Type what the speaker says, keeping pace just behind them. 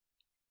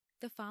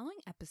The following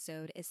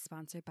episode is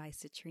sponsored by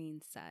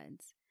Citrine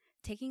Suds.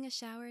 Taking a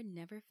shower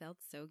never felt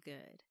so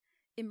good.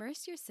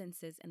 Immerse your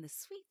senses in the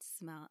sweet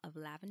smell of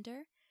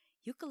lavender,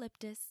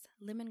 eucalyptus,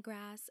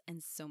 lemongrass,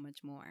 and so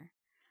much more.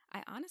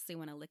 I honestly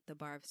want to lick the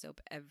bar of soap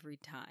every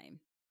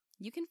time.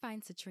 You can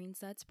find Citrine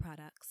Suds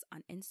products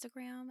on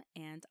Instagram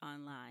and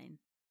online.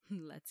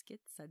 Let's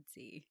get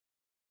sudsy.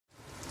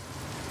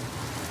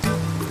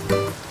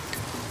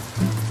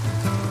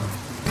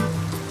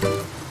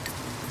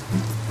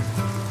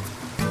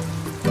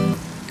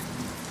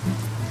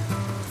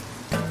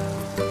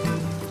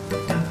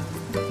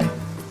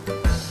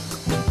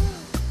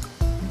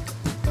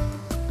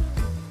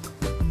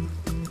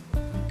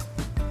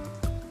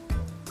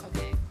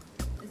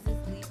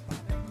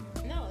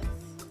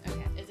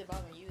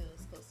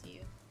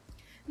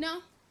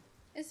 No,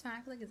 it's fine.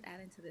 I feel like it's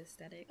adding to the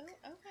aesthetic. Oh,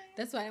 okay.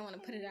 That's why I want to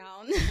put it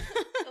on. A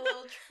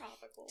little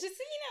tropical. Just,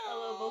 a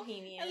little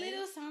bohemian. A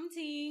little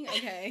something.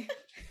 Okay.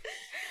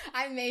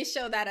 I may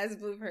show that as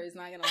bloopers,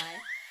 not gonna lie.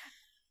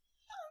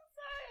 I'm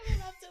sorry, I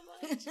laughed too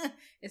much.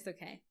 It's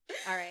okay.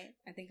 All right.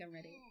 I think I'm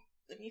ready.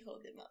 Let me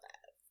hold it in my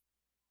lap.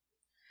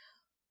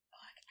 Oh,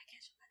 I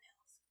can't show my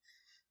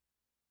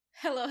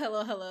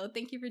nails. Hello.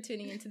 Thank you for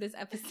tuning into this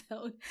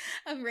episode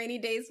of Rainy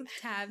Days with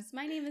Tabs.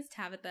 My name is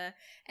Tabitha,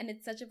 and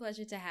it's such a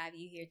pleasure to have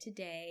you here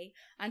today.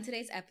 On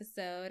today's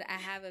episode, I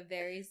have a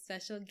very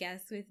special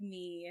guest with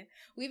me.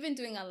 We've been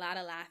doing a lot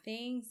of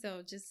laughing,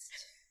 so just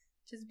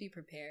be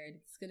prepared.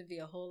 It's going to be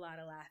a whole lot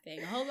of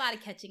laughing, a whole lot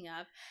of catching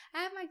up.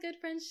 I have my good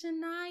friend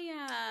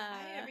Shania.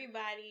 Hi,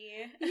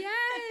 everybody.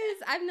 Yes,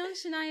 I've known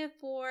Shania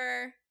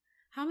for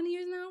how many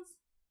years now?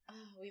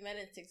 Oh, we met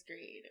in 6th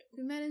grade.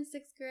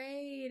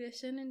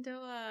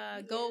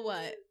 Shenandoah. Go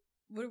what?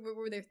 What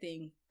were their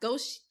thing? Go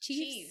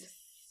Chiefs.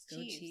 Go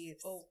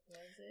Chiefs. Oh,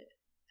 was it?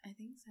 I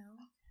think so.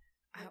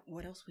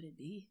 What else would it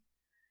be?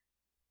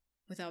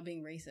 Without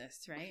being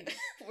racist, right?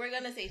 We're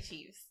gonna say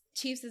Chiefs.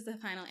 Chiefs is the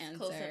final answer.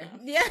 Close enough.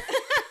 Yeah.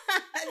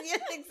 Yeah,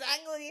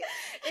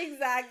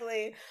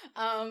 exactly.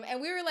 And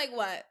we were like,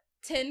 what?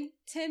 10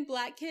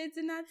 black kids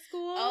in that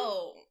school?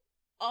 Oh.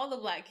 All the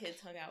black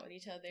kids hung out with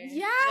each other.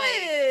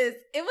 Yes!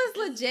 It was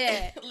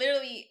legit.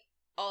 Literally,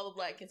 all the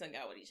black kids hung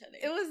out with each other.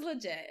 It was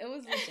legit.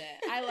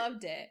 I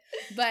loved it.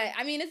 But,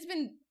 I mean, it's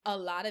been a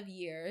lot of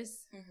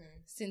years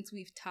since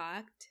we've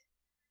talked.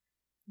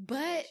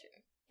 But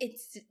it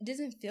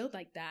doesn't feel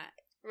like that.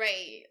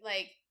 Right.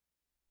 Like,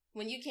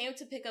 when you came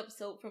to pick up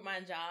soap from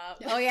my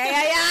job. Oh,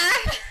 yeah.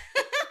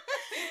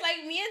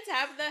 Like, me and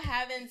Tabitha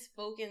haven't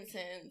spoken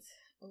since.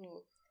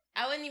 Ooh,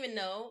 I wouldn't even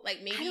know.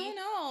 Like, maybe. I don't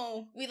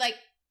know. We, like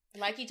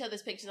each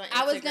other's pictures on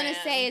Instagram. I was gonna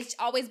say it's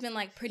always been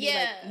like pretty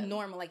like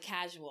normal, like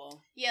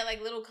casual. Yeah,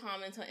 like little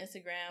comments on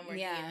Instagram or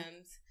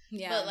DMs.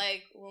 Yeah. But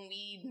like when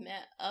we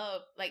met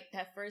up, like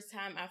that first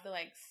time after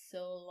like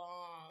so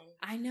long.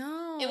 I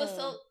know. It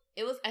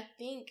was I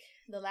think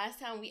the last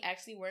time we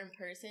actually were in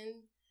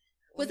person.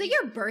 Was it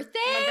your birthday?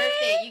 My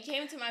birthday. You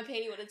came to my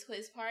Painting with a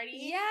Twist party.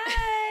 Yes.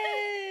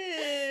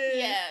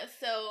 Yeah,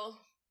 so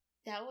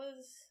that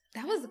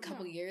was a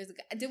couple years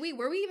ago.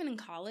 Were we even in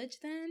college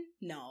then?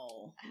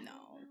 No.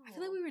 I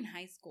feel like we were in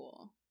high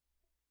school.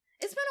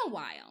 It's been a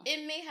while.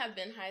 It may have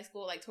been high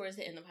school, like towards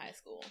the end of high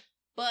school.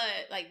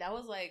 But like that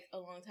was like a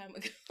long time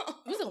ago.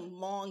 It was a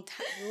long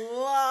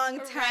time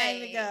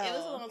right. ago. It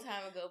was a long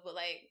time ago, but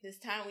like this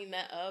time we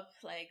met up,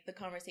 like the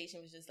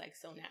conversation was just like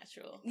so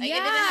natural. Like it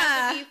didn't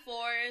have to be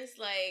forced.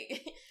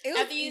 Like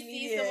after you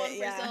see someone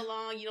for so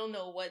long, you don't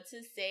know what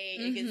to say.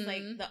 It gets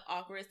like the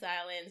awkward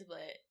silence,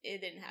 but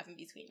it didn't happen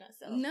between us.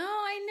 So no,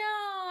 I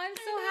know. I'm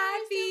so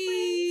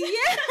happy.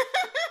 Yeah.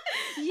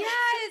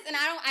 Yes, and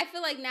I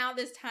feel like now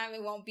this time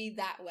it won't be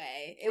that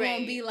way. It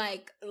won't be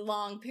like a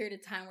long period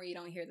of time where you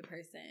don't hear the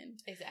person.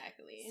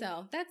 Exactly.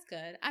 So that's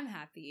good. I'm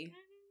happy.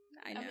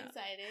 I know. I'm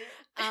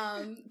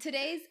excited.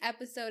 Today's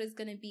episode is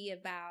going to be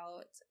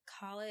about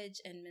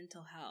college and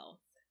mental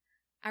health.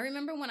 I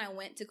remember when I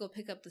went to go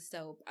pick up the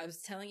soap, I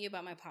was telling you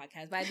about my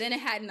podcast, but then it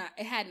had not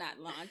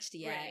launched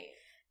yet. Right.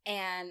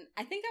 And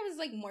I think I was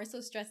like more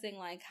so stressing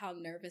like how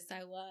nervous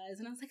I was.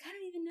 And I was like, I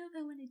don't even know if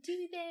I want to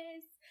do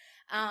this.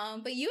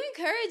 But you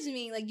encouraged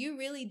me, like you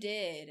really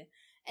did.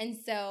 And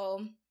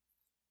so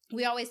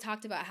we always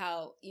talked about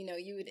how, you know,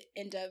 you would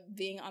end up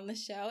being on the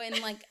show.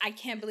 And like, I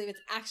can't believe it's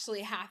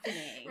actually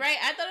happening. Right.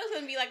 I thought it was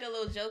going to be like a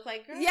little joke,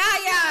 like, girl, yeah.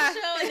 On the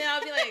show. And then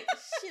I'll be like,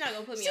 she's not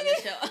going to put me on the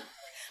show.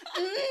 I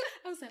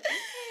was like,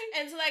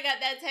 okay. Until I got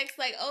that text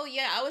like, oh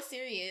yeah, I was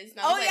serious. And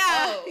I was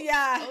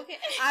yeah. Okay.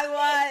 I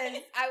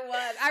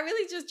was. I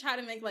really just try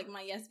to make like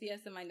my yes be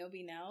yes and my no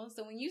be no.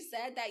 So when you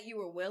said that you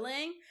were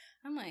willing,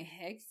 I'm like,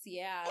 heck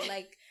yeah.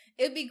 Like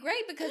it'd be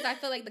great because I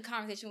feel like the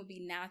conversation would be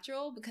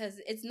natural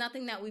because it's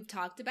nothing that we've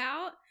talked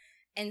about.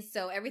 And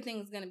so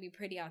everything's going to be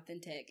pretty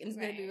authentic. And it's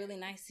going to be really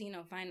nice to, you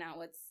know, find out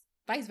what's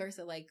vice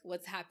versa, like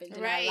what's happened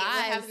in our lives.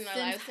 What happened in our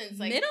lives since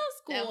like middle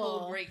school. That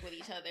whole break with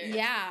each other.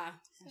 Yeah.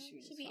 So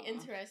it should be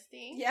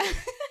interesting. Yeah.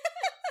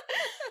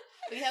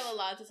 We have a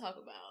lot to talk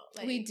about.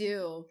 Like, we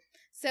do.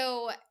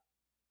 So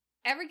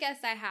every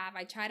guest I have,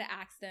 I try to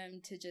ask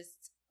them to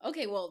just,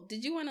 okay, well,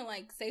 did you want to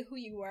like say who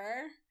you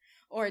were?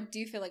 Or do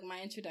you feel like my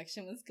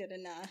introduction was good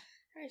enough?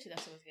 Her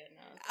introduction was good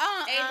enough.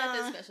 Ain't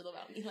nothing special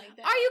about me like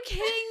that. Are you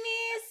kidding me?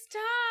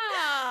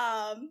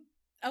 Stop.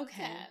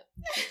 Okay.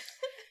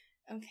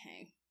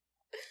 Okay.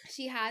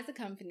 She has a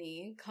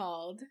company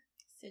called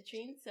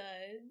Citrine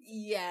Suds.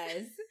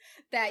 Yes.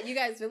 That you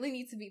guys really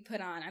need to be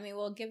put on. I mean,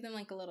 we'll give them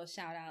like a little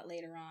shout out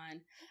later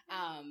on.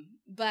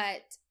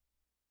 But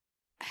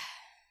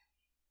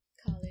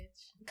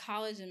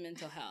college and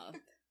mental health.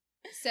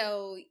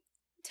 So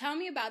tell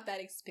me about that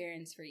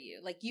experience for you.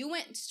 Like, you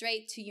went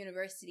straight to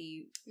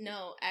university.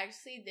 No, I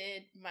actually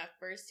did my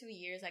first 2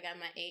 years. I got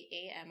my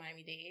 8A at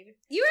Miami-Dade.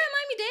 You were at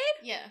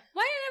Miami-Dade? Yeah.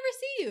 Why did I never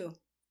see you?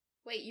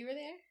 Wait, you were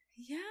there?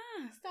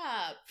 Yeah.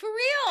 Stop. For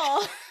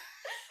real.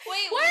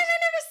 Wait, why did I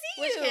never see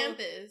you? Which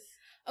campus?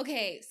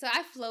 Okay, so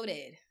I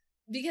floated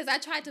because I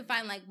tried to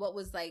find like what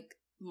was like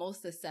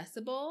most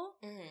accessible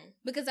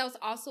because I was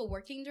also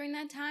working during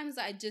that time.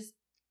 So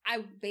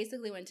I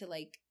basically went to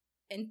like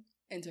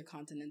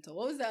Intercontinental.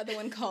 What was the other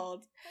one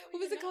called? What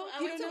was it called?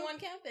 I went to one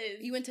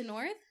campus. You went to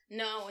North?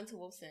 No, I went to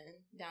Wilson,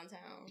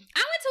 downtown. I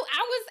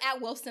was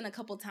at Wilson a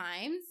couple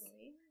times.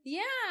 Really?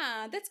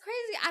 Yeah, that's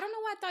crazy. I don't know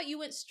why I thought you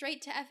went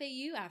straight to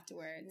FAU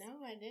afterwards.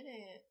 No, I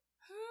didn't.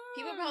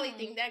 People probably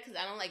think that because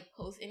I don't like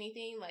post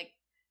anything, like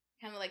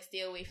kind of like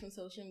stay away from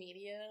social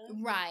media.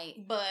 Right.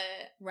 But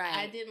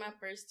I did my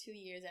first 2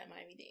 years at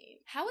Miami-Dade.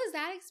 How was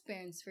that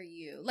experience for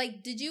you?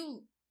 Like,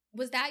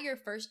 was that your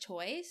first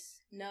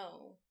choice?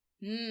 No.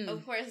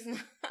 Of course not.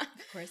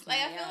 Of course not. Like,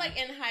 I feel like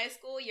in high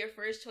school, your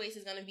first choice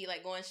is going to be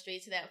like going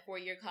straight to that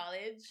 4-year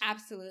college.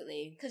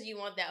 Absolutely. Because you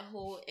want that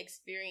whole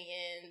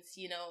experience,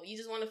 you know, you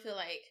just want to feel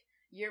like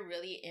you're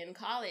really in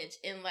college.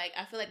 And like,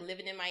 I feel like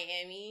living in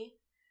Miami,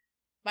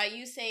 by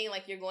you saying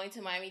like you're going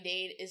to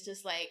Miami-Dade, is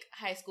just like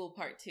high school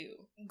part 2.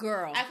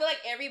 Girl. I feel like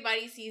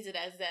everybody sees it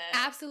as that.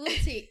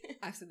 Absolutely.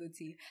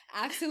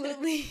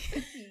 Absolutely.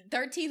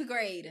 13th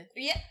grade.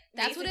 Yeah.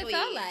 That's what it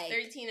felt like.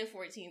 13th and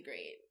 14th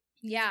grade.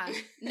 Yeah.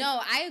 No,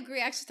 I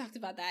agree. I actually talked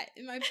about that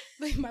in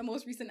my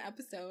most recent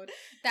episode.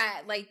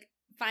 That like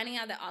finding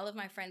out that all of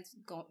my friends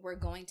were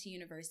going to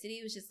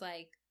university was just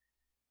like,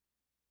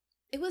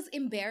 it was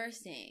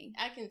embarrassing.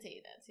 I can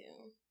say that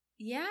too.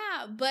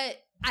 Yeah, but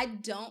I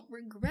don't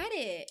regret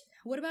it.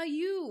 What about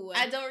you?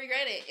 I don't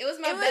regret it. It was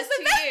my best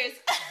 2 years.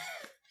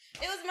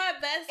 It was my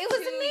best. It was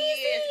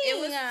amazing. It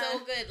was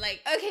so good.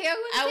 Like, okay,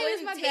 I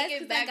wouldn't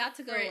take it back. I got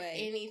to go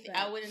away. Anything.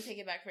 I wouldn't take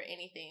it back for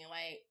anything.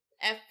 Like,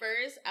 at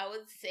first, I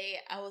would say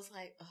I was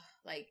like, ugh,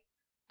 like,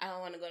 I don't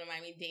want to go to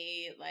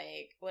Miami-Dade.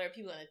 Like, what are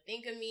people gonna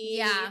think of me?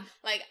 Yeah.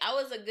 Like, I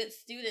was a good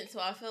student,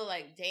 so I feel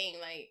like, dang,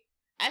 like,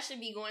 I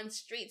should be going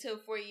straight to a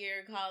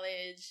 4-year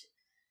college.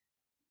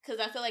 Because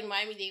I feel like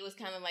Miami-Dade was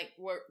kind of like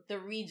where the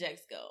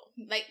rejects go.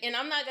 Like, and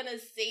I'm not gonna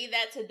say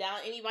that to down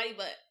anybody,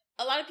 but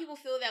a lot of people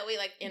feel that way.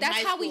 Like, in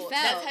high school, that's how we felt.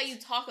 That's how you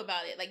talk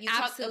about it. Like, you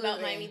talk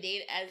about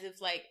Miami-Dade as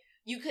if like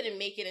you couldn't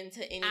make it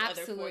into any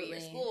other 4-year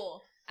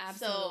school.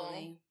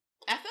 Absolutely.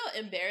 So I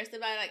felt embarrassed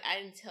about it. Like,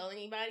 I didn't tell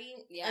anybody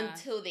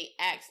until they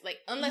asked. Like,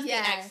 unless they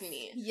asked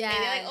me. Yeah.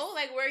 And they're like, oh,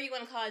 like, where are you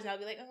going to college? And I'll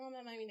be like, oh, I'm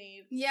at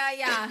Miami-Dade.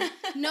 Yeah.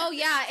 No,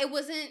 yeah. It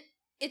wasn't.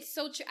 It's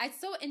so true.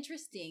 It's so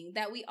interesting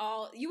that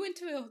you went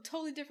to a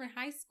totally different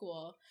high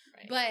school,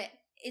 right. But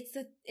it's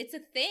a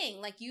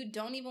thing. Like, you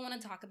don't even want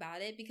to talk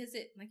about it because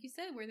it, like you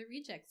said, where the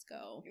rejects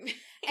go,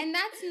 and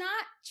that's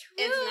not true.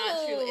 It's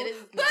not true. It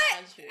is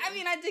not true. I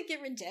mean, I did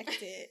get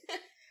rejected.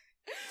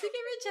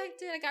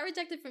 I got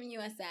rejected from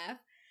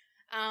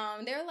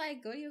USF. They were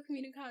like, go to your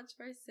community college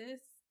first, sis.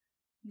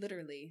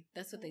 Literally,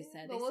 that's what they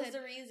said. But what was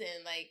the reason?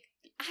 Like,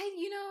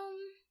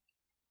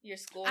 your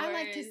scores. I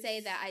like to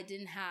say that I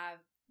didn't have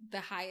the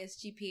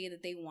highest GPA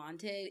that they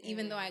wanted,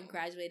 even though I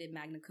graduated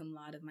magna cum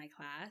laude of my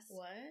class.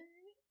 What?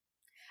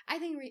 I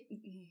think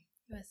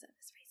USF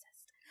is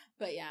racist,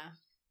 but yeah,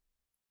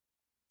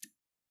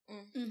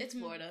 it's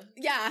Florida.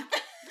 Yeah,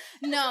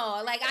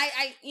 no, like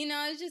I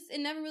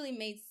it never really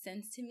made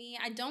sense to me.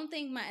 I don't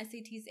think my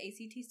SATs,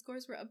 ACT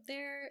scores were up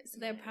there, so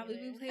that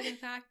probably played a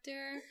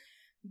factor.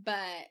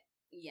 But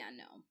yeah,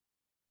 no,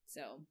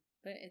 so.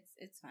 But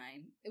it's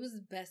fine. It was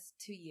the best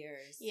 2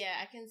 years. Yeah,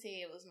 I can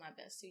say it was my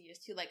best 2 years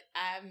too. Like,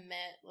 I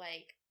met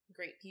like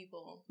great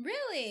people.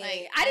 Really?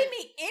 Like, I didn't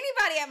meet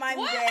anybody at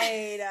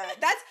Miami-Dade.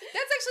 That's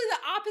actually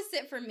the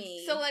opposite for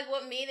me. So like,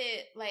 what made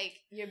it like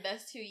your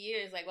best 2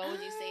 years? Like, why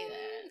would you say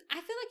that? I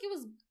feel like it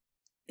was.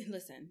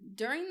 Listen,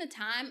 during the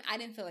time, I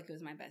didn't feel like it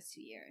was my best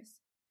 2 years.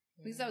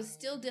 Because I was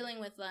still dealing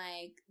with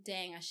like,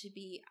 dang,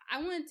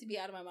 I wanted to be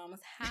out of my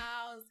mama's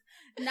house.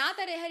 Not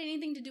that it had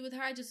anything to do with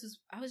her. I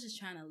was just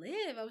trying to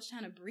live. I was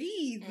trying to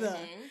breathe,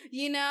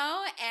 you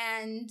know?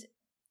 And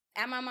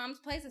at my mom's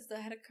place, I still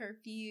had a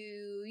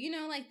curfew, you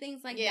know, like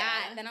things like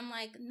that. And then I'm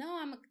like, no,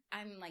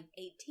 I'm like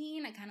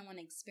 18. I kind of want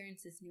to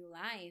experience this new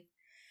life.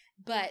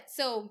 But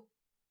so,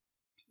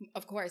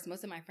 of course,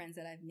 most of my friends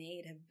that I've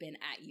made have been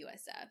at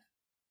USF.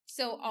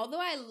 So although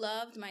I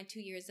loved my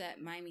 2 years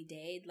at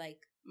Miami-Dade, like,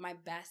 my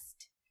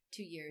best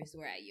 2 years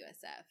were at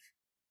USF.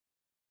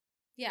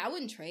 Yeah, I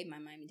wouldn't trade my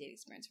Miami-Dade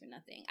experience for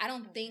nothing. I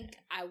don't think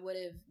I would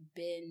have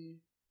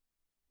been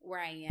where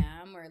I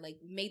am or like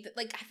made the,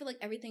 like I feel like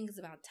everything is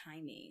about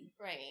timing.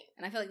 Right.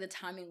 And I feel like the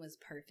timing was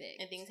perfect.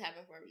 And things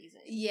happen for a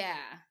reason. Yeah.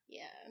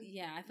 Yeah.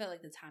 Yeah, I felt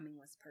like the timing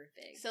was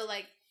perfect. So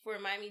like for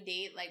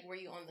Miami-Dade, like were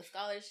you on the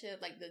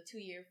scholarship, like the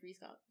 2-year free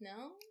scholarship?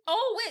 No?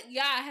 Oh, wait,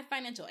 yeah, I had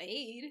financial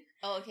aid.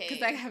 Oh, okay.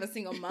 Because I have a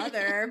single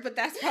mother, but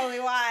that's probably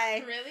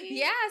why. Really?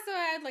 Yeah, so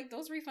I had like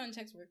those refund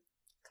checks were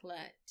clutch.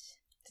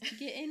 Did you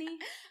get any?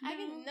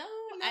 No.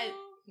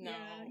 Yeah.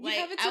 You like,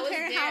 have a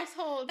 2-parent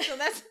household, so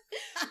that's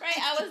right.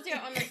 I was there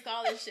on the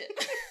scholarship.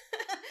 I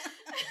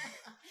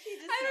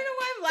don't know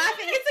why I'm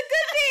laughing. It's a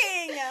good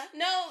thing.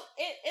 No,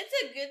 it's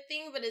a good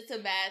thing, but it's a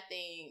bad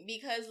thing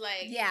because,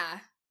 like, yeah,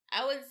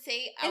 I would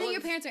say, and then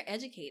your parents are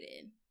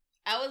educated.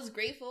 I was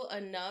grateful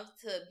enough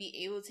to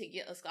be able to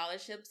get a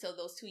scholarship, so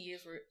those 2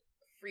 years were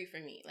free for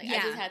me. Like, I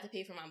just had to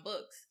pay for my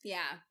books.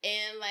 Yeah,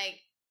 and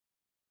like.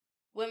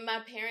 When my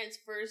parents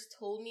first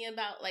told me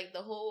about, like,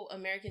 the whole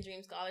American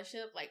Dream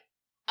Scholarship, like,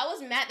 I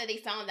was mad that they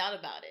found out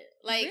about it.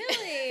 Like,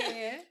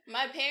 really?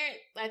 My parents,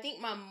 I think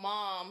my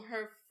mom,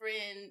 her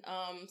friend,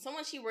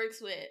 someone she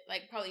works with,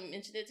 like, probably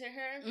mentioned it to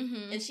her.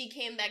 Mm-hmm. And she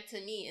came back to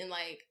me and,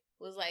 like,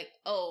 was like,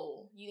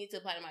 oh, you need to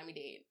apply to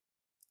Miami-Dade.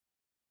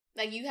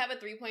 Like, you have a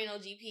 3.0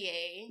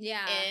 GPA.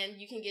 Yeah.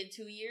 And you can get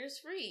 2 years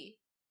free.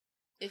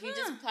 If you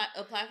just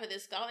apply for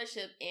this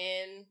scholarship.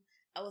 And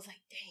I was like,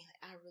 dang,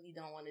 I really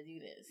don't want to do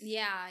this.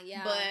 Yeah,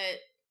 yeah.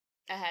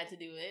 But I had to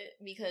do it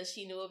because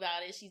she knew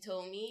about it. She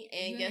told me.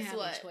 And guess what? You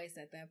have a choice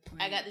at that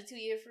point. I got the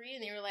 2-year free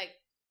and they were like,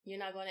 you're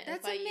not going to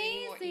FIU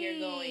anymore. You're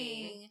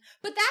going.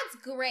 But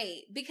that's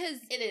great because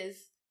it is.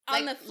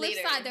 On the flip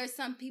side, there's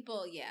some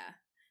people,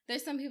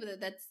 there's some people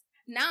that's,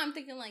 now I'm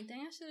thinking like,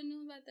 dang, I should have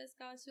known about that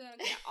scholarship. I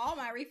got all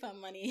my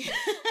refund money.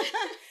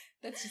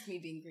 That's just me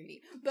being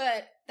greedy.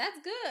 But that's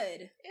good.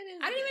 It is.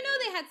 I didn't even know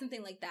they had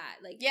something like that.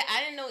 Like, yeah,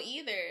 I didn't know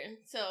either.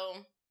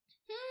 So,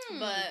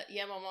 but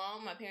yeah,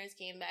 my parents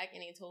came back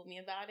and they told me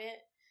about it.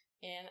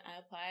 And I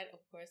applied. Of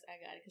course, I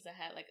got it because I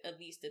had like at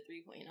least a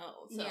 3.0.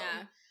 So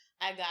yeah.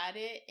 I got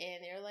it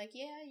and they were like,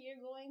 yeah,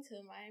 you're going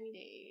to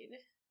Miami-Dade.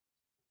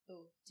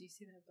 Oh, do you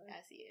see that bug?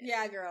 I see it.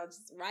 Yeah, girl,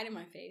 just right in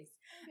my face.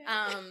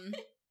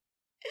 Okay.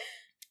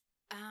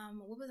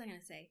 What was I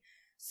gonna say?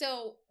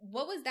 So,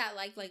 what was that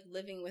like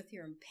living with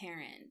your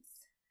parents?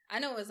 I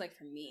know it was like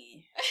for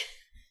me.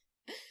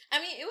 I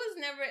mean, it was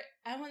never.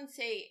 I wouldn't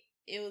say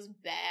it was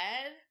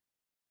bad,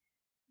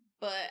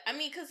 but I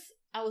mean, because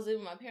I was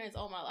living with my parents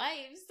all my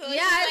life, so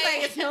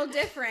yeah, it's no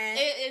different.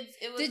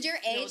 It was. Did your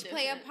age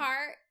play a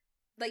part?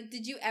 Like,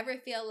 did you ever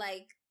feel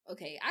like?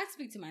 Okay, I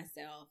speak to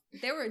myself.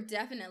 There were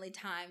definitely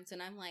times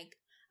when I'm like,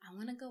 I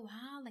want to go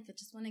out. Like, I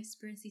just want to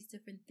experience these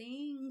different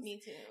things.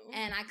 Me too.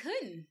 And I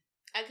couldn't.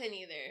 I couldn't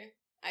either.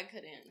 I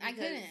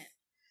couldn't.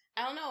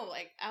 I don't know.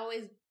 Like, I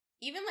always,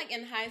 even like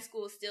in high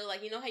school still,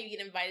 like, you know how you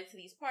get invited to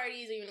these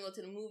parties or you want to go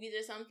to the movies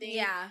or something?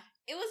 Yeah.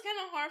 It was kind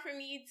of hard for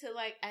me to,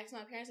 like, ask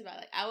my parents about it.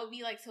 Like, I would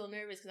be, like, so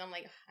nervous because I'm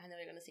like, I know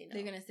they're going to say no.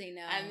 They're going to say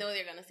no. I know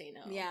they're going to say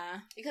no. Yeah.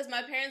 Because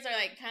my parents are,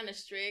 like, kind of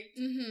strict.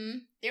 Mm-hmm.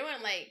 They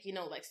weren't, like, you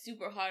know, like,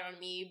 super hard on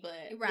me, but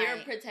they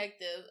were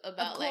protective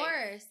about,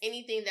 like,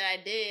 anything that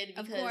I did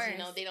because, you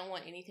know, they don't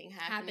want anything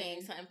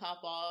happening, something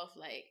pop off.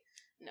 Like,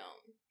 no.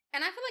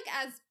 And I feel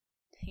like as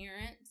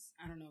parents,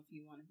 I don't know if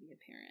you want to be a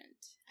parent.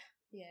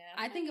 Yeah.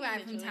 I think about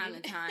it from time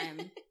to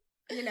time.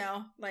 You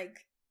know, like,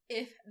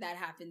 if that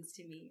happens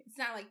to me. It's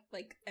not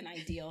like an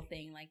ideal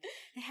thing. Like,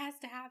 it has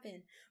to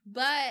happen.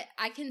 But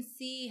I can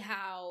see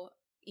how,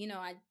 you know,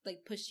 I,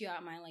 like, pushed you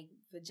out my, like,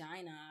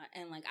 vagina.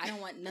 And, like, I don't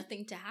want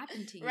nothing to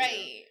happen to you.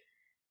 Right.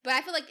 But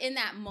I feel like in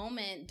that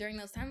moment, during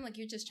those times, like,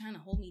 you're just trying to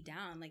hold me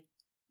down. Like,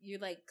 you're,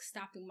 like,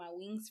 stopping my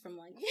wings from,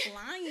 like,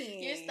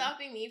 flying. You're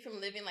stopping me from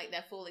living, like,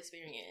 that full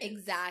experience.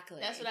 Exactly.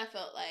 That's what I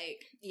felt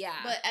like. Yeah.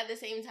 But at the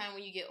same time,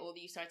 when you get older,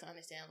 you start to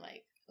understand,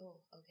 like, oh,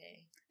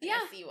 okay. Yeah.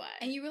 I see why.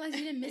 And you realize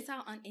you didn't miss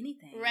out on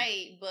anything.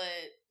 Right,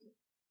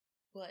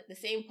 but the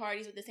same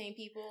parties with the same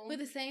people? With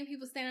the same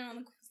people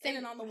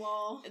standing on the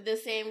wall. The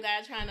same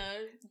guy trying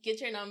to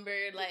get your number,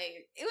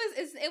 like...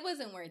 It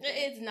wasn't worth it.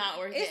 It's not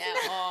worth it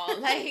at all.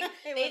 Like,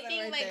 they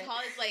think, like,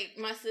 college, like,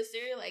 my sister,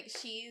 like,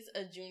 she's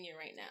a junior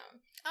right now.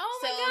 Oh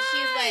my God. So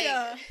she's like...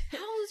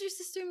 How old was your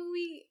sister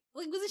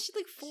when wasn't she,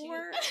 like,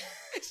 4?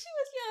 She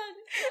was young.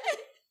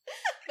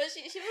 But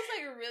she was,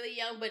 like, really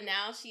young, but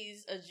now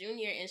she's a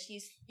junior, and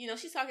she's, you know,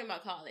 she's talking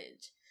about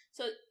college.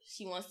 So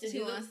she wants to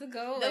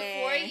go the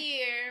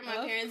 4-year.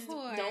 My parents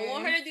don't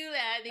want her to do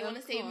that. They want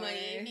to save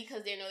money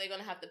because they know they're going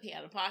to have to pay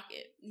out of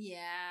pocket. Yeah.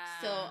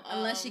 So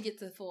unless she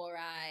gets a full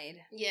ride.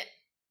 Yeah.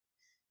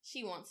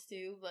 She wants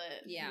to,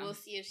 but we'll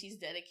see if she's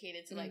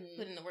dedicated to, like,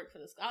 put in the work for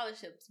the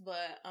scholarships.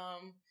 But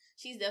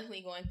she's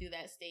definitely going through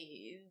that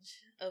stage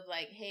of,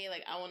 like, hey,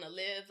 like, I want to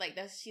live. Like,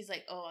 she's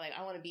like, oh, like,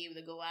 I want to be able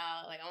to go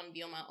out. Like, I want to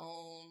be on my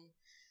own.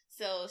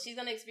 So she's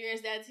going to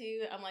experience that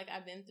too. I'm like,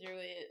 I've been through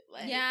it.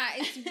 Like, yeah,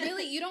 it's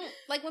really, you don't,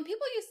 like, when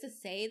people used to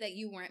say that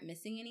you weren't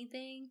missing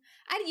anything,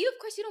 of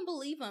course, you don't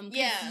believe them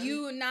because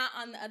you're not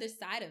on the other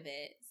side of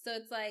it. So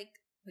it's like,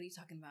 What are you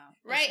talking about?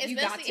 Right,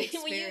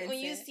 especially when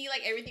you see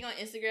like everything on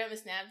Instagram and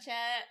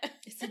Snapchat.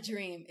 It's a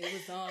dream. It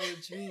was all a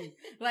dream.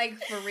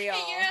 Like, for real.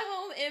 And you're at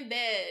home in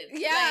bed.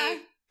 Yeah.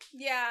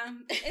 Yeah,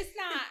 it's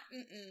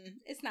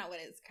not what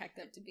it's cracked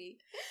up to be.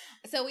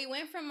 So we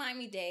went from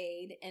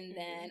Miami-Dade, and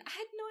then I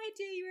had no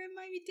idea you were in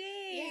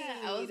Miami-Dade.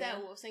 Yeah, I was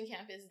at Wolfson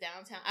campus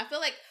downtown. I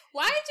feel like,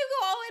 why did you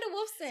go all the way to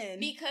Wolfson?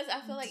 Because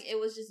I feel like it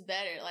was just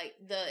better. Like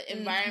the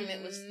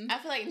environment was. I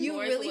feel like you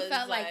North really was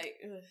felt like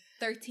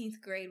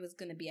 13th grade was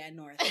gonna be at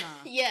North,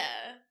 huh? Yeah.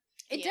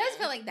 It does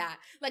feel like that.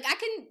 Like, I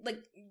can,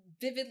 like,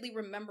 vividly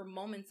remember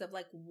moments of,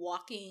 like,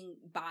 walking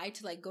by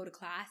to, like, go to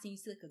class, and you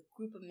see, like, a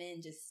group of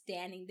men just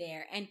standing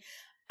there. And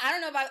I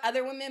don't know about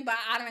other women, but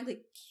I automatically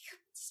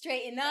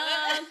straighten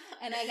up,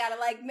 and I gotta,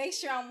 like, make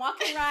sure I'm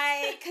walking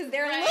right, because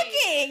they're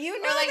looking.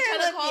 You know, or, like, they're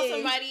trying to call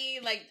somebody,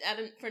 like,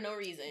 for no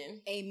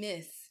reason. A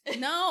miss.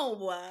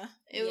 No.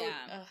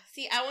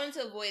 See, I wanted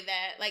to avoid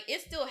that. Like,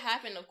 it still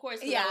happened, of course,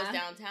 because I was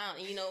downtown.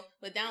 And, you know,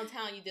 with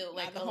downtown, you deal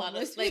with, like, a lot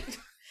of, like...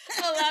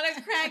 a lot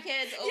of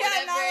crackheads or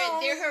whatever. No,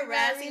 they're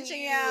harassing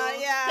you.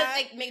 Because,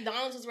 like,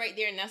 McDonald's was right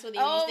there, and that's what they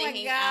used to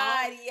hang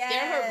out. Yes.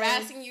 They're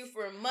harassing you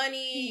for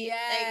money.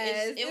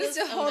 Yes. Like, it was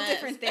a whole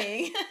different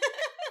thing.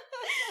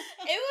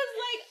 It was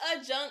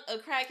like a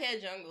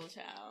crackhead jungle,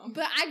 child.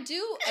 But I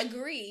do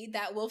agree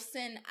that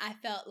Wolfson, I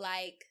felt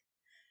like,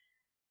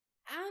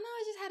 I don't know,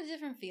 it just had a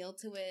different feel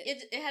to it.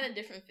 It had a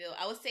different feel.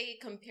 I would say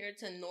compared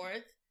to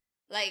North,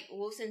 like,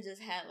 Wolfson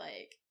just had,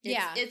 like,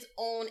 its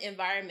own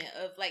environment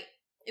of, like,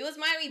 it was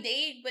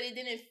Miami-Dade, but it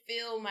didn't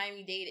feel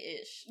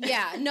Miami-Dade-ish.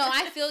 Yeah, no,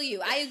 I feel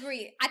you. I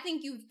agree. I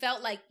think you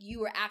felt like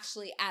you were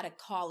actually at a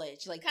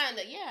college. Like, kind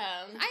of,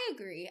 yeah. I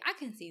agree. I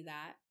can see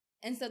that.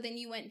 And so then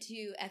you went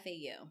to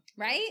FAU,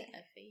 right?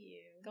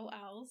 FAU. Go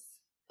Owls.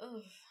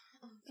 Oh,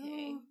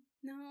 okay. Oh,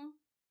 no.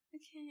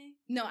 Okay.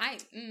 No,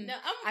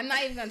 I'm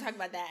not even going to talk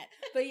about that.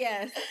 But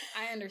yes,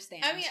 I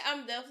understand. I mean,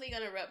 I'm definitely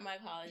going to rep my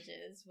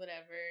colleges,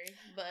 whatever.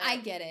 But I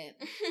get it.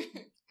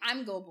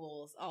 I'm Go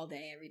Bulls all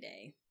day, every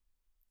day.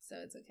 So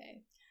it's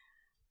okay.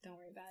 Don't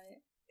worry about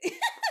it.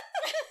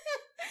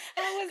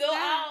 Go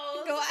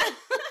out.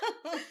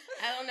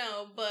 I don't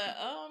know, but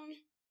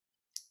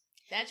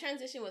that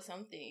transition was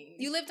something.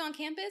 You lived on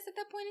campus at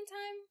that point in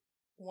time?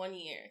 1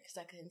 year, because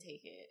I couldn't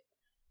take it.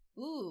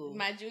 Ooh.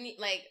 My junior,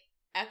 like,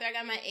 after I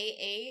got my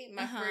AA,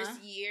 my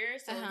first year,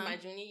 so my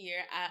junior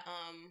year,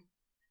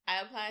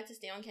 I applied to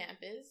stay on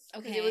campus.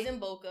 Okay. It was in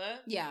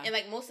Boca. Yeah. And,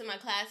 like, most of my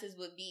classes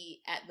would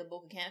be at the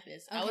Boca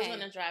campus. Okay. I was going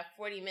to drive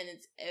 40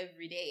 minutes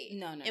every day.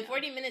 No. And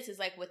 40 minutes is,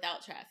 like,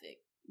 without traffic.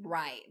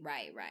 Right.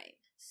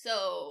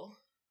 So,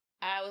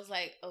 I was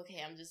like,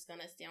 okay, I'm just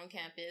going to stay on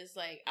campus.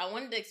 Like, I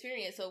wanted the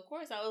experience. So, of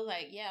course, I was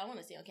like, yeah, I want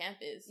to stay on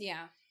campus.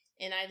 Yeah.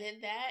 And I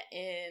did that,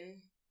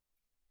 and...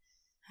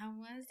 How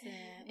was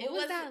it? What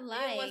was that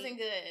like? It wasn't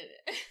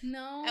good.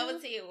 No? I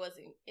would say it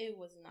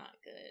was not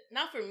good.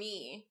 Not for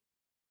me.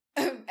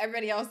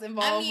 Everybody else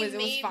involved was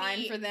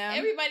fine for them.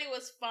 Everybody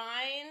was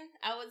fine,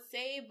 I would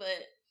say, but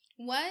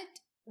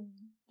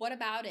what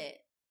about it?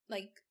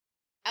 Like,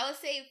 I would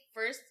say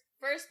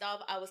first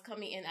off, I was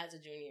coming in as a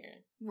junior.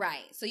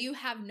 Right. So you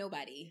have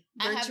nobody.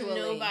 Virtually. I have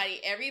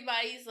nobody.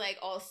 Everybody's like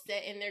all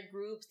set in their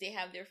groups. They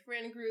have their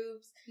friend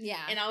groups.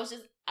 Yeah. And I was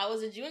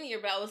a junior,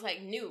 but I was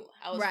like new.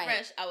 I was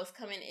fresh. I was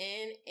coming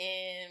in,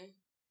 and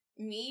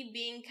me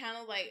being kind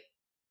of like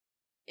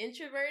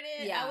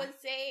introverted, I would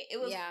say, it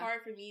was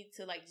hard for me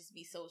to like just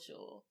be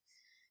social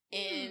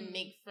and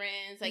make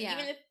friends. Like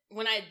even if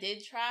when I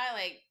did try,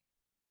 like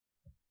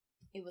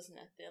it was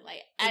nothing.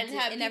 Like I didn't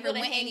have people to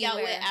hang out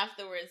with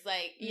afterwards.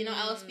 Like, you know,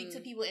 I'll speak to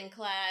people in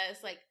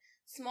class, like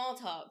small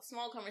talk,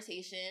 small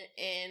conversation,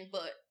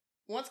 but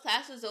once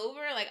class was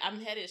over, like I'm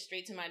headed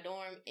straight to my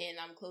dorm and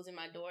I'm closing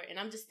my door and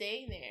I'm just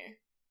staying there.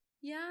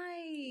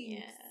 Yikes.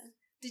 Yeah.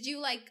 Did you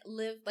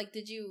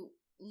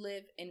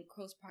live in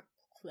close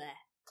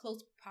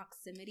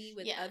proximity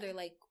with other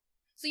like?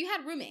 So you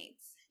had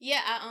roommates?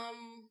 Yeah,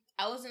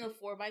 I was in a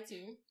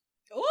 4x2.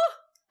 Oh,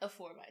 a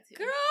 4x2.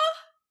 Girl,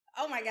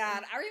 oh my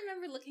God! I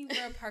remember looking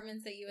for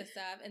apartments at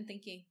USF and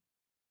thinking,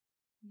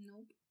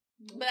 nope.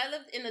 But I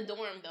lived in a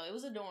dorm though. It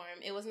was a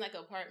dorm. It wasn't like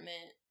an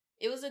apartment.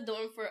 It was a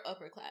dorm for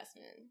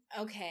upperclassmen.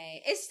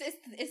 Okay, it's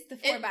the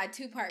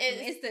 4x2 apartment.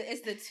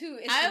 It's the two.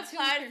 I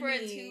applied for a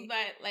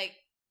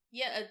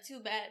 2x two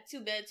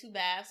bed, 2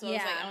 baths. So I was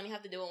like, I only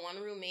have to deal with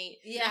one roommate.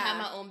 Yeah, and I have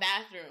my own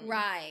bathroom.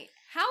 Right.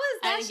 How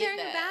is that sharing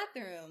a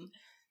bathroom?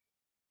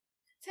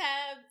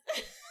 Tab.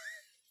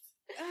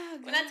 Oh,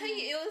 when I tell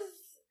you, it was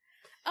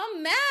a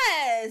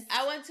mess.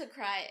 I went to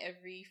cry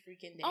every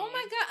freaking day. Oh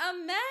my God, a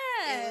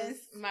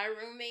mess. My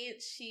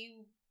roommate,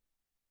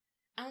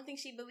 I don't think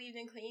she believed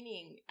in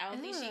cleaning. I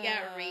don't think she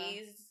got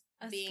raised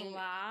being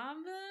slob.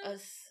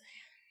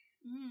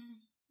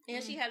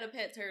 And she had a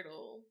pet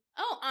turtle.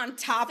 Oh, on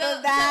top of that?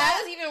 So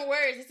that was even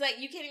worse. It's like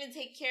you can't even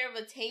take care of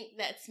a tank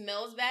that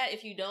smells bad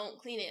if you don't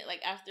clean it,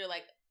 like after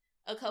like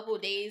a couple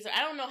days. Or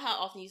I don't know how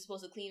often you're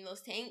supposed to clean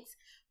those tanks,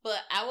 but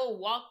I would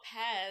walk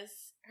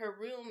past her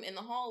room in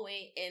the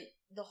hallway and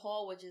the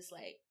hall would just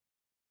like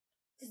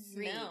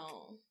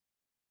smell.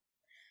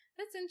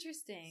 That's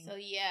interesting. So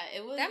yeah,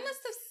 it was. That must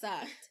have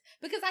sucked.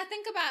 Because I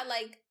think about,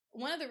 like,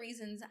 one of the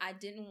reasons I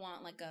didn't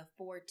want, like, a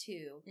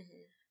 4-2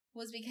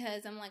 was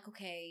because I'm like,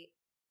 okay,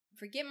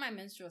 forget my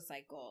menstrual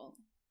cycle.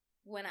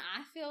 When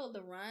I feel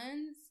the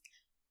runs,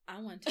 I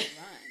want to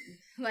run.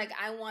 Like,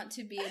 I want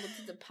to be able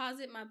to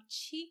deposit my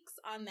cheeks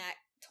on that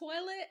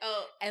toilet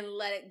and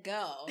let it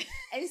go.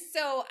 And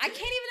so I can't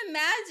even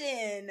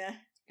imagine.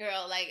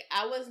 Girl, like,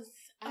 I would,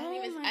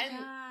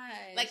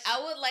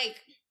 like,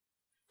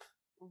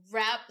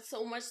 wrap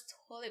so much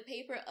toilet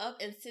paper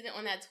up and sit it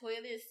on that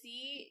toilet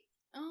seat.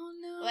 Oh,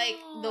 no. Like,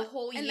 the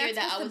whole year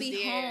that I was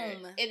there.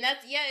 Home. And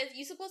that's,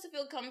 you're supposed to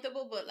feel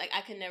comfortable, but, like,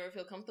 I could never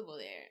feel comfortable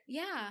there.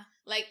 Yeah.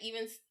 Like,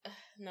 even,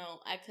 no,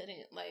 I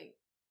couldn't, like,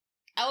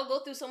 I would go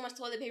through so much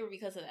toilet paper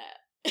because of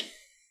that.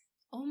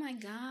 Oh, my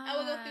God. I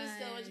would go through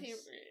so much paper.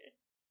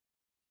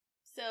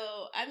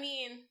 So, I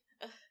mean,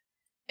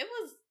 it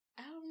was,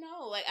 I don't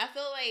know, like, I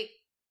feel like.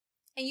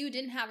 And you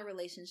didn't have a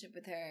relationship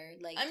with her,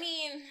 like. I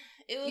mean,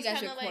 it was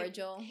kind of like,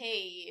 cordial.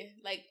 Hey,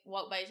 like,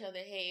 walk by each other,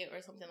 hey,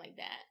 or something like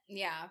that.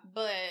 Yeah.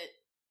 But,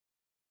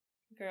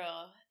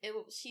 girl,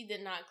 she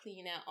did not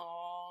clean at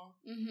all.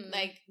 Mm-hmm.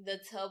 Like, the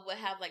tub would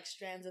have, like,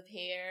 strands of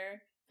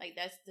hair. Like,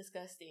 that's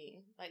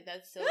disgusting. Like,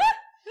 that's so,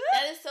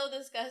 that is so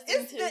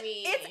disgusting to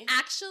me. It's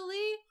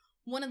actually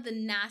one of the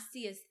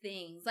nastiest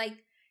things.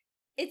 Like,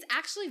 it's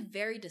actually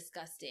very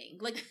disgusting.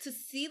 Like, to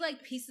see,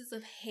 like, pieces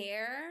of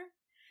hair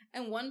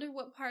and wonder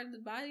what part of the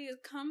body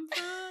it come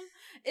from.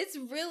 It's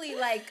really,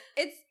 like,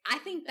 I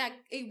think that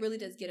it really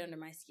does get under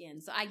my skin.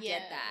 So I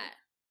get that.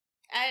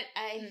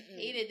 I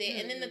hated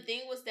it. And then the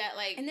thing was that,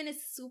 like. And then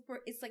it's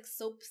like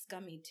soap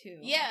scummy, too.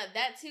 Yeah,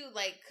 that, too.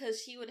 Like, because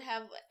she would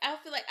have, I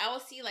feel like I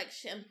would see, like,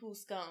 shampoo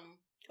scum.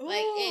 Ooh.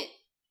 Like,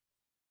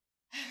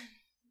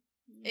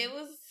 it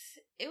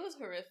was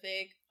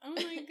horrific. Oh,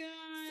 my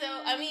God. So,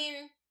 I mean,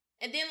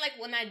 and then, like,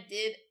 when I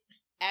did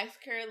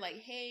ask her, like,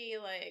 hey,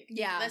 like,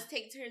 let's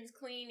take turns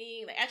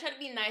cleaning. Like, I try to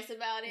be nice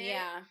about it.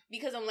 Yeah.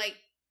 Because I'm like,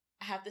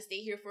 I have to stay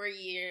here for a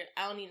year.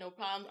 I don't need no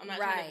problems. I'm not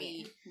trying to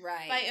be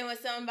fighting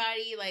with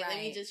somebody. Like, let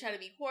me just try to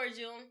be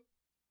cordial.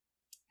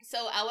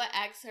 So I would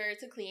ask her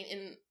to clean.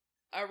 And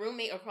our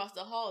roommate across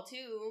the hall,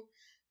 too,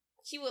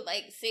 she would,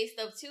 like, say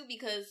stuff, too,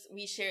 because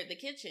we shared the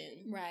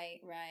kitchen.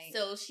 Right.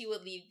 So she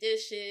would leave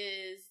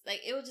dishes.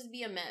 Like, it would just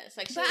be a mess.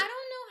 Like, but I don't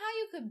know how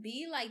you could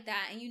be like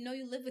that and you know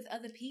you live with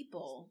other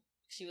people.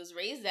 She was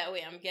raised that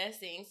way, I'm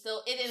guessing.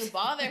 So it didn't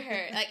bother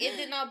her. Like, it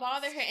did not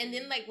bother her. And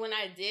then, like, when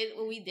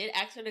we did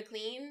ask her to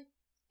clean,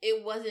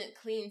 it wasn't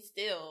clean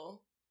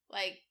still.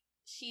 Like,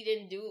 she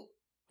didn't do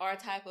our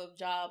type of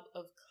job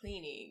of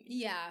cleaning.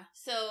 Yeah.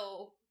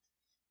 So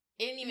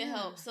it didn't even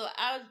help. So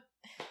I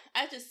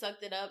just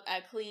sucked it up. I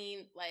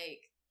cleaned,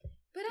 like,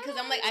 because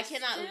I'm like, I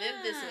cannot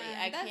live this way.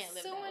 I can't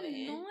live that way.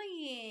 That's so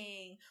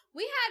annoying.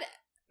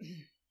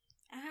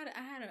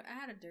 I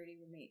had a dirty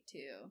roommate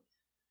too.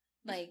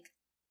 Like,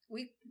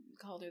 we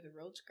called her the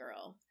roach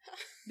girl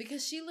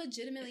because she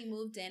legitimately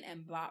moved in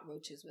and brought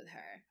roaches with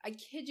her. I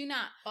kid you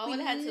not. We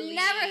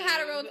never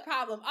had a roach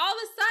problem. All of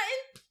a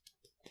sudden,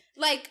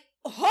 like,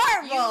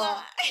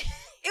 horrible.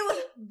 It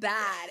was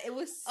bad. It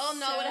was I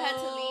would have had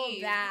to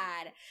leave.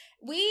 Bad.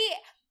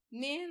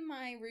 Me and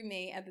my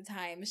roommate at the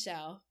time,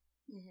 Michelle,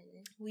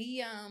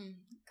 we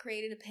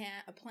created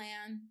a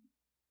plan,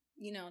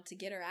 you know, to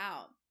get her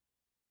out.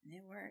 And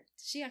it worked.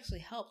 She actually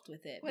helped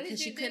with it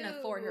because she couldn't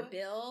afford her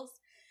bills.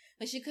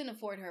 Like, she couldn't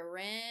afford her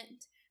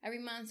rent every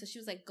month, so she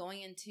was, like,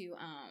 going into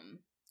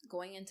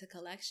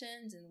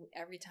collections, and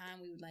every time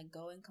we would, like,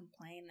 go and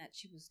complain that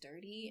she was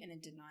dirty, and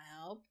it did not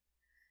help.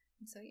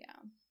 And so,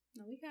 yeah.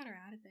 No, we got her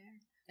out of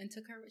there. And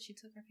she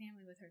took her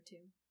family with her,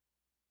 too.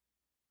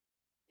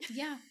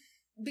 Yeah.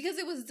 Because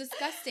it was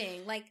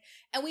disgusting. Like,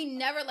 and we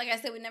never, like I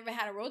said, we never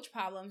had a roach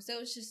problem, so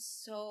it was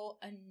just so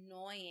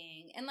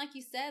annoying. And like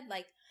you said,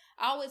 like,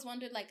 I always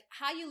wondered, like,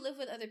 how you live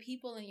with other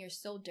people and you're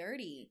so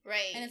dirty.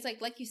 Right. And it's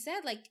like you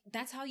said, like,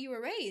 that's how you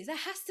were raised. That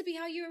has to be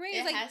how you were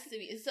raised. It has to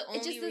be. It's the only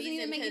reason. It just doesn't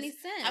even make any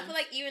sense. I feel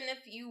like even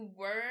if you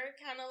were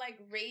kind of, like,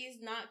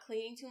 raised not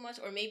cleaning too much,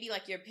 or maybe,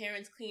 like, your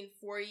parents cleaned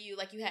for you,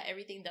 like, you had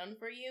everything done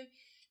for you,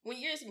 when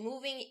you're just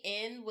moving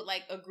in with,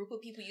 like, a group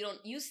of people,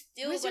 you're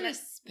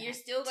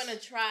still gonna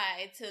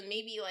try to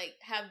maybe, like,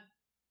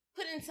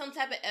 put in some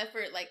type of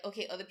effort, like,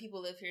 okay, other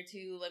people live here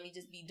too, let me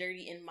just be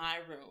dirty in my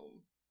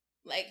room.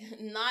 Like,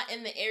 not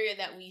in the area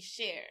that we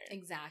share.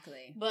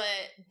 Exactly. But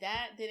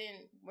that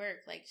didn't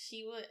work. Like,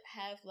 she would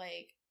have,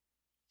 like,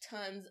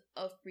 tons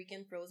of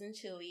freaking frozen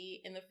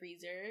chili in the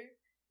freezer.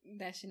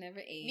 That she never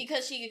ate.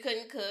 Because she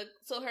couldn't cook.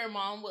 So her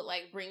mom would,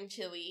 like, bring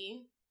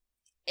chili.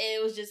 And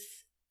it would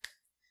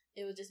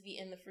just be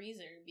in the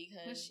freezer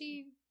because... Was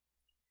she...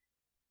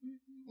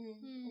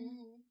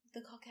 The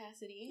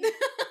caucasity.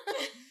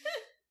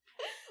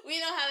 We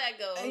know how that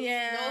goes.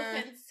 Yeah. No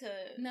offense to...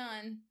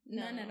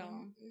 None at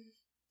all.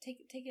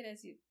 Take it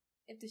as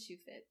if the shoe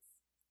fits.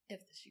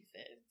 If the shoe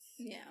fits.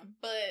 Yeah.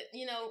 But,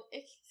 you know,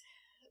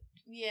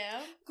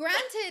 yeah.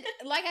 Granted,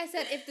 like I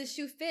said, if the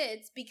shoe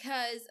fits,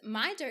 because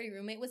my dirty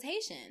roommate was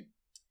Haitian.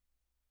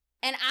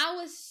 And I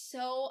was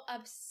so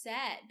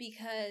upset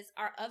because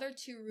our other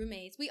 2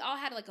 roommates, we all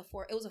had like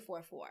it was a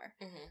 4-4.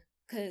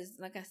 Because,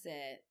 like I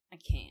said, I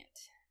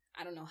can't.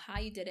 I don't know how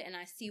you did it, and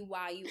I see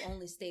why you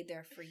only stayed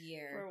there for a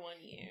year. For 1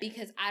 year.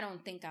 Because I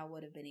don't think I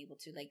would have been able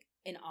to, like,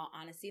 in all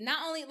honesty.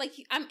 Not only, like,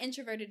 I'm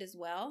introverted as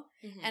well,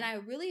 and I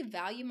really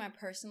value my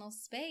personal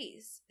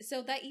space.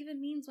 So that even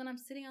means when I'm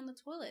sitting on the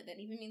toilet. That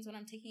even means when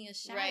I'm taking a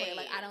shower. Right.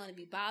 Like, I don't want to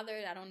be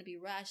bothered. I don't want to be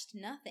rushed.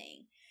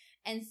 Nothing.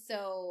 And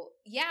so,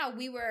 yeah,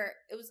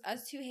 it was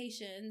us 2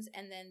 Haitians,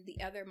 and then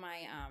the other,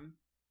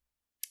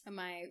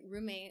 my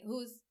roommate,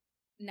 who's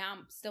now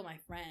still my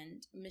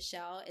friend,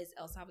 Michelle, is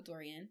El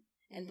Salvadorian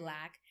and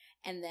Black.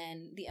 And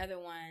then the other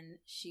one,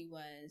 she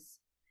was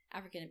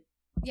African.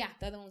 Yeah,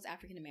 the other one was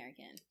African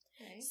American.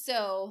 Okay.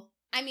 So,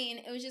 I mean,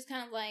 it was just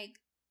kind of like,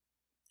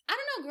 I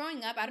don't know,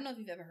 growing up, I don't know if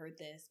you've ever heard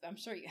this, but I'm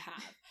sure you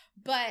have.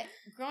 But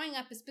growing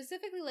up,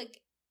 specifically,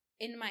 like,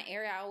 in my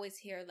area, I always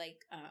hear,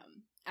 like,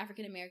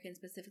 African Americans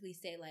specifically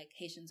say, like,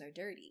 Haitians are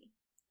dirty.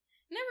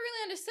 Never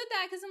really understood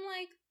that because I'm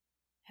like,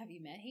 have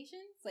you met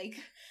Haitians? Like,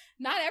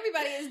 not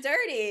everybody is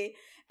dirty.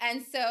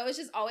 And so it's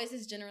just always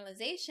this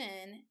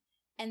generalization.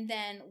 And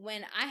then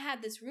when I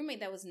had this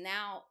roommate that was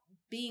now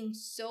being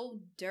so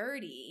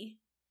dirty,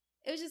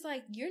 it was just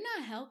like, you're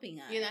not helping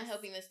us. You're not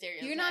helping the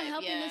stereotype. You're not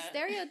helping the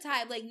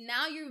stereotype. Like,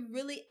 now you're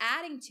really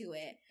adding to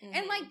it.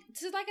 And like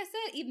I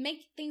said, it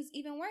make things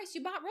even worse.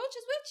 You brought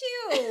roaches with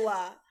you.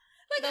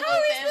 Like, how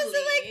are we supposed to,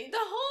 like, the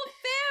whole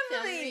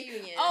family?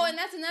 Reunion. Oh, and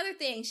that's another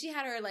thing. She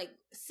had her, like,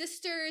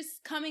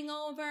 sisters coming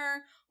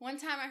over. One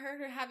time I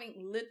heard her having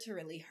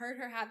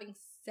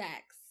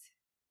sex.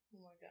 Oh,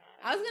 my God.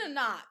 I was gonna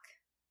knock.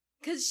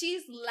 Because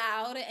she's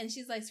loud and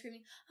she's, like,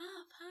 screaming,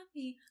 oh,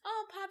 Poppy,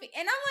 oh, Poppy.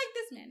 And I'm like,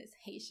 this man is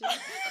Haitian.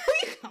 Who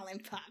you calling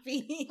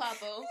Poppy?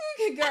 Papo.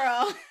 Girl.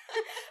 Oh,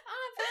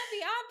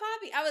 Poppy, oh,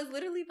 Poppy. I was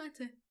literally about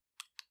to,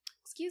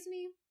 excuse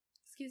me,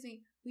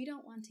 we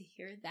don't want to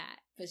hear that.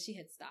 But she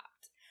had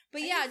stopped.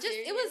 But yeah, just,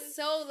 it was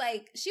so,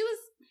 like, she was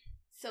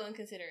so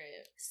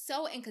inconsiderate.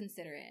 So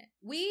inconsiderate.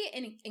 We,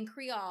 in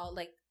Creole,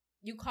 like,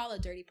 you call a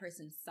dirty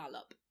person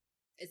salop.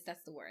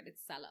 That's the word.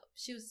 It's salop.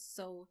 She was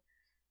so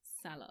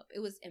salop. It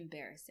was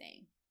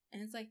embarrassing.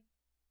 And it's like,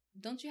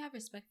 don't you have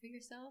respect for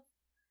yourself?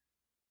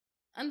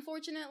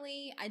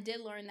 Unfortunately, I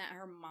did learn that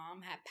her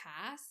mom had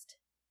passed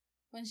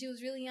when she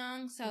was really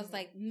young. So I was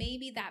like,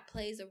 maybe that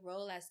plays a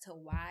role as to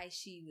why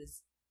she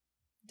was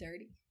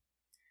dirty.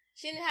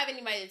 She didn't have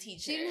anybody to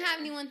teach her. She didn't have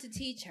anyone to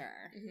teach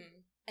her.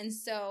 And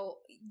so,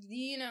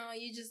 you know,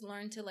 you just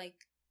learn to,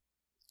 like,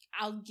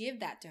 I'll give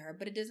that to her,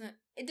 but it doesn't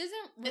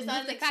it's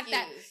not the fact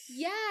that,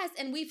 yes,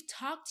 and we've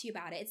talked to you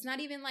about it. It's not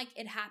even like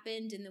it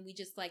happened and then we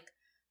just, like,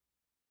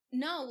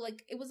 no,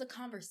 like, it was a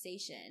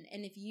conversation.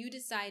 And if you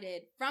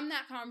decided from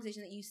that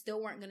conversation that you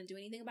still weren't going to do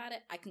anything about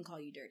it, I can call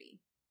you dirty.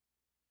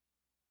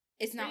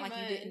 It's not like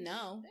you didn't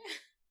know.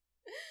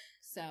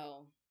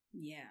 So,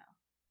 yeah.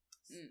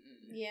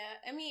 Yeah,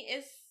 I mean,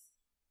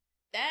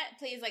 that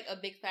plays, like, a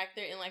big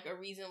factor in, like, a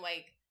reason,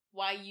 like,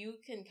 why you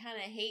can kind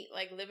of hate,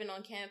 like, living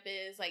on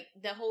campus, like,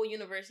 the whole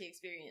university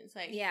experience,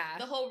 like,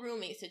 the whole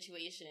roommate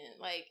situation,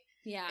 like,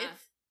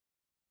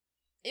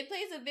 it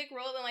plays a big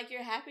role in, like,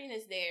 your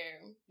happiness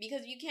there,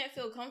 because you can't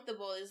feel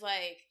comfortable. It's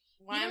like,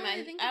 why am I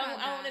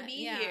want to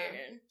be here.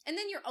 And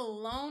then you're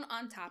alone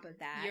on top of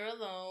that. You're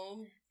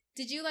alone.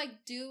 Did you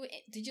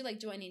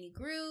join any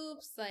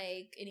groups,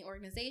 like, any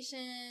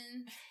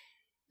organizations?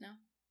 No?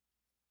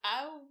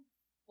 I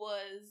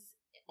was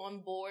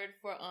on board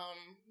for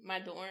my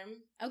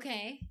dorm.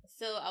 Okay.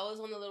 So I was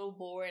on the little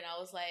board and I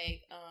was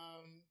like,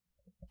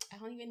 I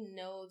don't even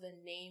know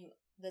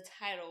the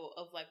title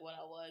of, like, what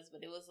I was,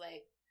 but it was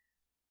like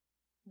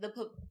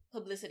the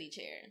publicity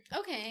chair.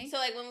 Okay. So,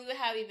 like, when we would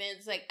have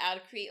events, like, I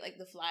would create, like,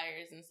 the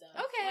flyers and stuff.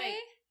 Okay. Like,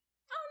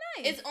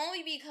 oh, nice. It's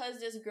only because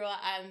this girl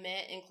I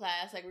met in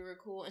class, like, we were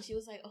cool, and she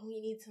was like, oh,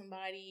 we need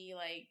somebody,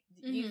 like,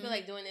 do you feel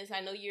like doing this? I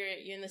know you're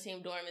in the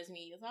same dorm as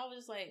me. So I was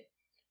just like,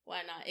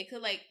 why not? It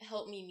could, like,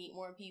 help me meet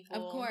more people.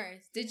 Of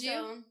course. Did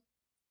you?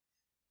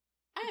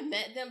 I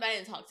met them, but I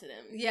didn't talk to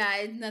them. Yeah,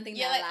 it's nothing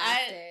that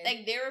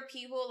lasted. There were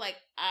people, like,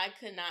 I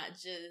could not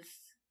just,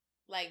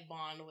 like,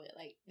 bond with.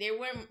 Like, they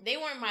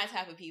weren't my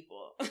type of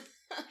people.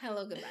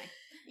 Hello, goodbye.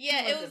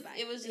 Yeah, it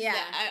was just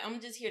that I'm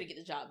just here to get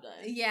the job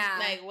done. Yeah.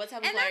 Like, what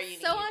type of flyer you need?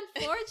 And that's so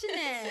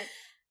unfortunate.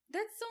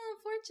 That's so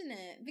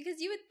unfortunate.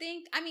 Because you would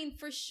think, I mean,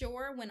 for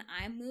sure, when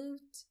I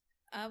moved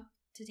up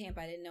to Tampa,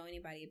 I didn't know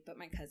anybody but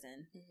my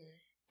cousin.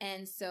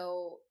 And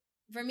so,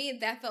 for me,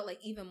 that felt like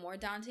even more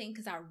daunting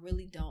because I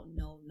really don't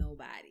know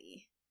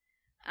nobody.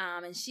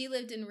 And she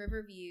lived in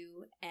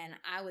Riverview, and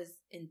I was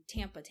in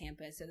Tampa.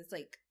 So it's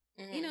like,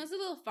 you know, it's a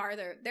little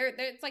farther.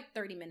 It's like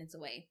 30 minutes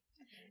away.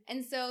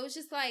 And so it's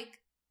just like,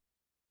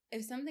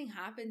 if something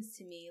happens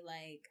to me,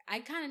 like,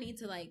 I kind of need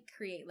to, like,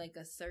 create, like,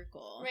 a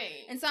circle.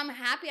 Right. And so I'm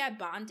happy I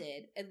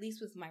bonded, at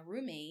least with my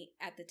roommate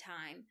at the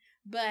time.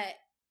 But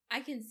I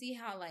can see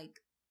how, like,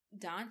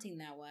 daunting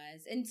that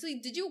was. And so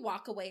did you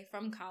walk away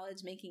from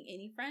college making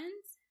any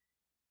friends?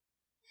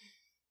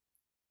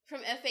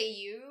 From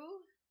FAU?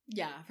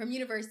 Yeah, from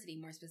university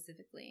more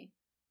specifically.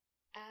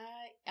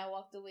 I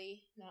walked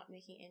away not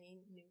making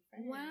any new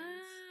friends.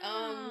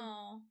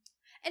 Wow.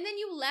 And then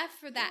you left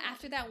for that.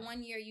 After that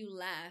 1 year, you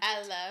left.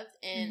 I left,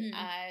 and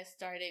I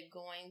started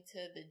going to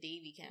the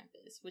Davie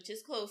campus, which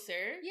is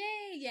closer.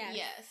 Yay, yeah.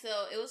 Yeah,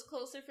 so it was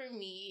closer for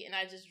me, and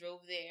I just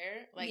drove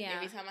there,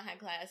 every time I had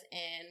class,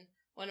 and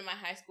one of my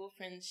high school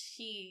friends,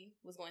 she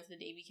was going to the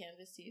Davie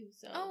campus too,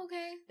 so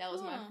that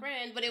was my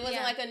friend, but it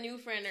wasn't like a new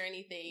friend or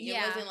anything. It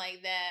wasn't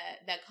like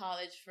that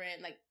college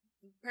friend, like,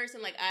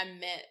 person, like, I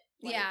met,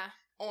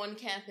 on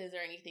campus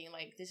or anything.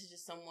 Like, this is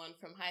just someone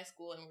from high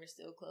school, and we're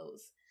still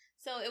close.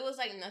 So it was,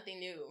 like, nothing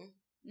new.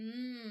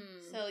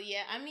 So,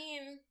 yeah, I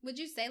mean... Would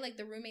you say, like,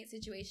 the roommate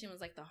situation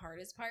was, like, the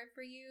hardest part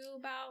for you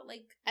about,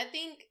 like... I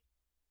think...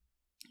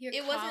 Your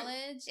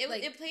college?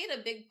 It played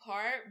a big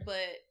part,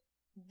 but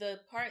the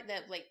part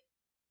that, like,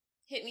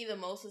 hit me the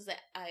most was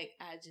that I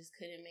just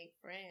couldn't make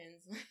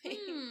friends.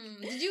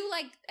 Did you,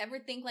 like, ever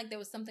think, like, there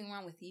was something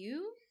wrong with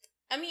you?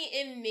 I mean,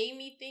 it made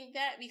me think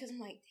that because I'm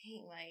like,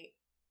 dang, like...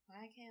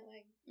 I can't,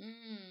 like,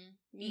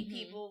 meet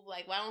people.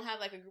 Like, why don't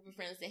have, like, a group of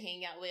friends to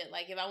hang out with?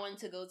 Like, if I wanted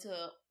to go to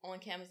an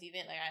on-campus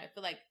event, like, I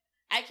feel like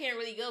I can't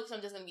really go because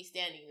I'm just going to be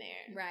standing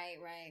there. Right.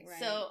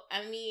 So,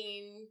 I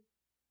mean,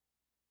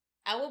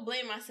 I will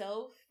blame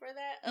myself for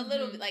that a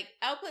little bit. Like,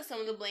 I'll put some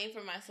of the blame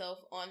for myself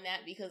on that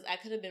because I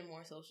could have been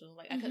more social.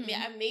 Like, I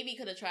maybe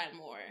could have tried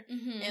more.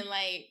 And,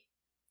 like,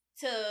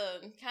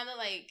 to kind of,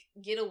 like,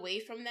 get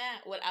away from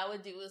that, what I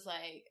would do is,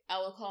 like, I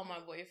would call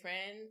my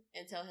boyfriend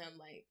and tell him,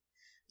 like,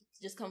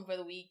 just come for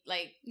the week,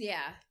 like,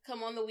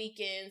 come on the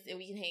weekends and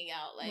we can hang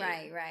out,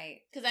 like, right,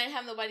 because I didn't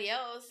have nobody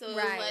else, so it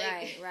was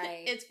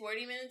like, it's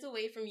 40 minutes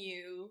away from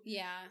you,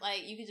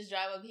 like, you could just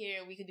drive up here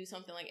and we could do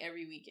something, like,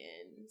 every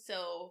weekend,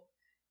 so,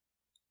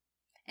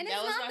 and it's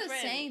not the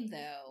same,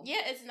 though.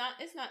 It's not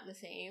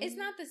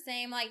the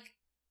same, like,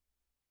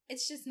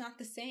 it's just not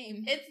the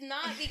same. It's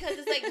not, because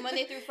it's, like,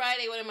 Monday through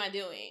Friday, what am I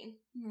doing?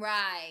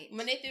 Right.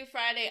 Monday through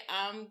Friday,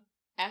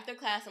 after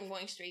class, I'm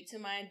going straight to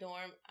my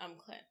dorm. I'm,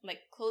 like,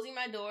 closing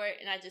my door,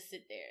 and I just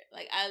sit there.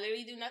 Like, I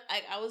literally do not...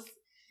 Like,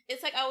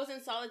 it's like I was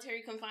in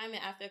solitary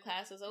confinement after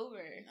class was over.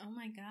 Oh,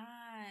 my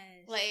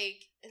gosh.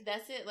 Like,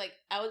 that's it. Like,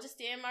 I would just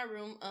stay in my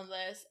room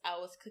unless I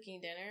was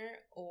cooking dinner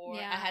or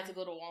I had to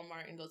go to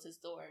Walmart and go to the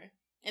store.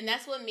 And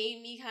that's what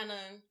made me kind of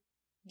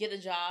get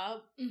a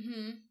job.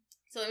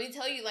 So let me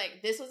tell you, like,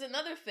 this was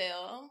another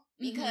fail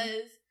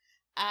because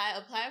I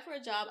applied for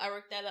a job. I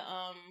worked at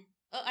an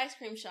ice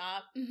cream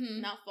shop,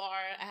 not far.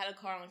 I had a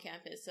car on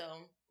campus, so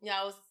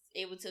I was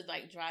able to,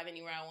 like, drive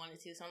anywhere I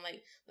wanted to. So I'm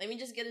like, let me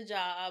just get a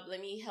job.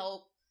 Let me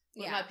help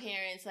with my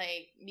parents,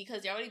 like,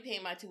 because they're already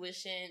paying my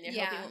tuition. They're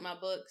helping with my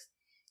books,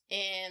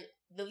 and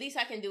the least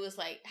I can do is,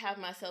 like, have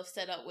myself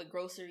set up with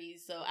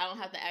groceries, so I don't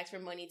have to ask for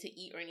money to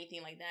eat or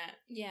anything like that.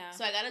 Yeah.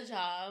 So I got a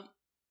job,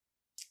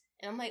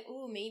 and I'm like,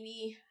 ooh,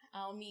 maybe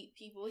I'll meet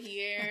people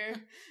here.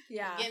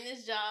 Getting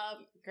this job,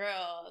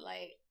 girl,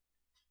 like,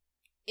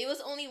 it was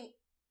only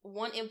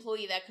one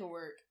employee that could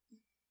work.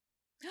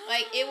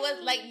 Like, it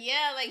was like,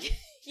 like,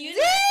 you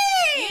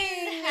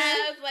didn't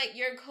have, like,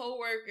 your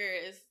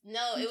coworkers.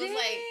 No, it was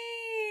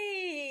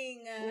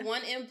like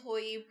one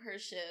employee per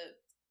shift.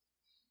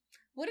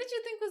 What did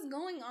you think was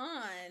going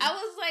on? I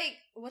was like,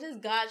 what is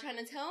God trying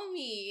to tell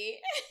me?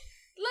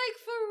 Like,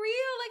 for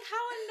real? Like,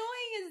 how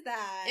annoying is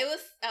that?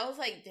 I was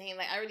like, dang,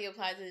 like, I already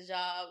applied to this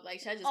job. Like,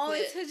 should I just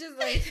quit? To just,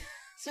 like...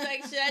 So,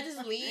 like, should I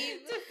just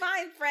leave? To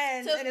find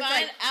friends. To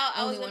find out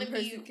I was going to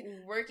be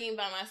working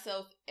by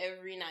myself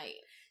every night.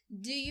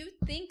 Do you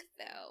think,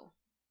 though,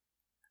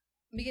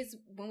 because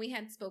when we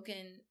had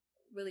spoken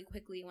really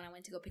quickly when I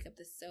went to go pick up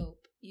the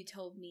soap, you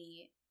told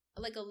me,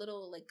 like, a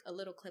little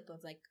clip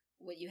of, like,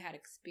 what you had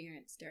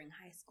experienced during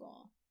high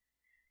school.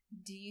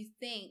 Do you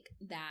think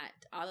that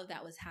all of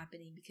that was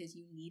happening because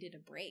you needed a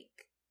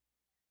break?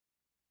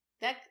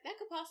 That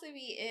could possibly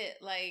be it,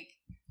 like...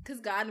 Because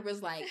God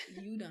was like,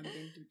 you done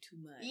been through too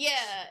much.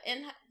 Yeah,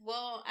 and,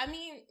 well, I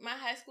mean, my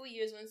high school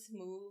years went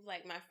smooth,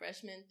 like, my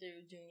freshman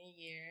through junior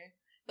year.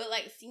 But,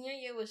 like, senior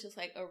year was just,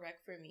 like, a wreck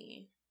for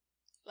me.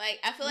 Like,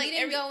 I feel like... We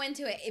didn't go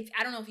into it.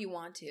 I don't know if you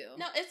want to.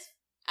 No,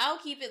 I'll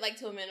keep it, like,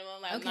 to a minimum.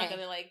 Like, I'm not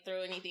gonna, like,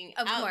 throw anything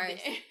out there.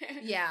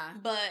 Yeah.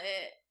 But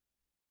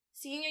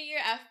senior year,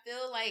 I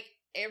feel like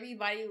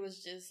everybody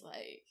was just,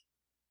 like...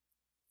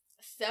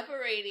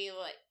 separating,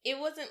 like, it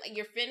wasn't like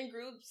your friend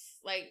groups,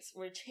 like,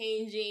 were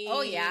changing.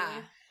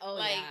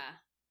 Like,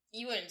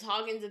 you weren't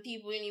talking to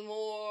people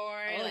anymore.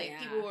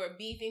 People were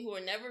beefing who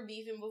were never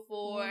beefing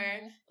before.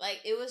 Like,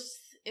 it was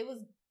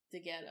the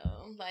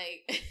ghetto.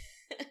 Like,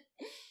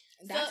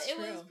 That's so it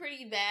was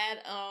pretty bad.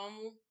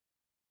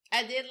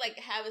 I did, like,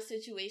 have a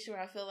situation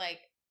where I feel like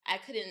I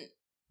couldn't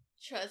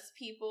trust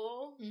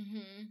people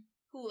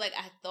who, like,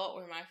 I thought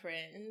were my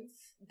friends.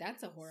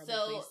 That's a horrible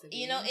place to be.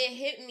 You know, it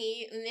hit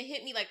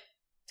me, like,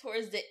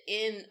 towards the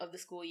end of the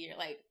school year,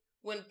 like,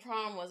 when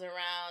prom was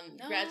around,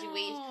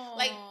 graduation,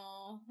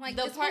 like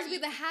the part to be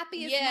the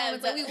happiest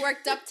moments, like, we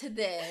worked up to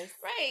this.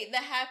 Right, the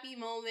happy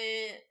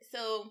moment.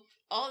 So,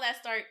 all that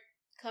started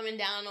coming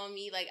down on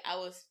me, like, I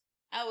was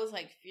I was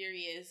like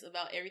furious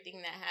about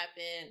everything that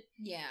happened.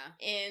 Yeah.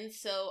 And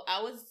so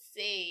I would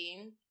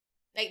say,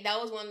 like,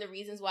 that was one of the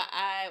reasons why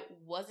I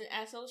wasn't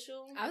as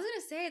social. I was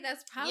gonna say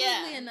that's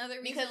probably another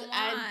reason because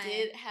why. I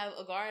did have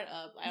a guard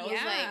up. I was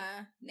like,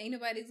 ain't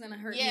nobody's gonna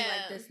hurt me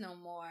like this no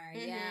more.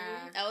 Mm-hmm.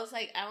 Yeah. I was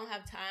like, I don't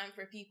have time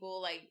for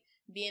people like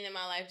being in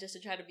my life just to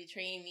try to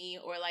betray me,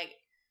 or like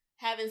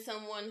having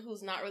someone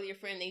who's not really a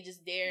friend, they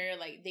just there,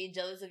 like they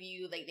jealous of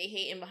you, like they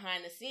hating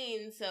behind the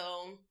scenes.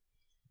 So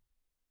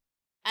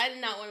I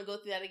did not want to go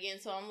through that again.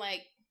 So I'm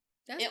like,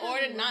 in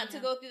order not to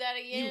go through that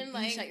again,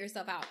 you shut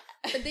yourself out.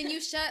 But then you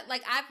shut,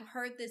 like, I've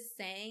heard this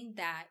saying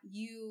that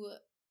you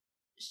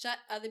shut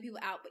other people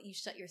out, but you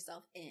shut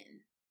yourself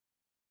in.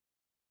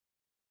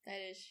 That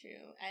is true.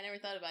 I never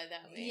thought about it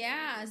that way.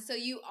 Yeah, so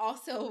you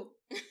also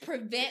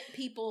prevent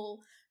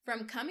people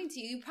from coming to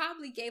you. You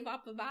probably gave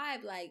off a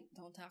vibe like,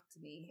 don't talk to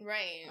me.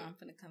 Right. Or I'm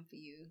gonna come for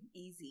you.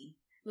 Easy.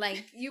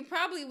 Like, you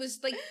probably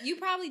just gave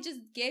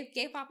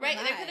off a vibe. Right,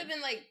 and there could have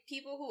been, like,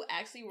 people who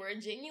actually were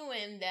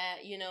genuine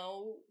that, you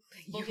know,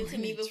 spoken to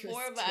me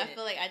before, but I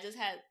feel like I just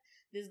had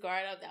this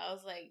guard up that I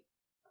was like,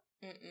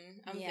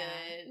 I'm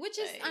good. Which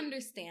is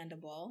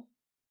understandable.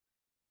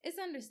 It's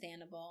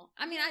understandable.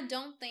 I mean, I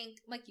don't think,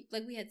 like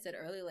we had said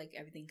earlier, like,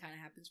 everything kind of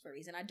happens for a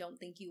reason. I don't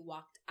think you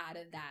walked out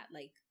of that,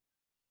 like,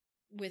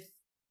 with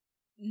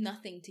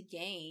nothing to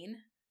gain.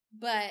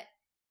 But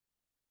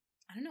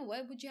I don't know,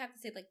 what would you have to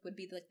say, like, would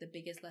be, like, the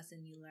biggest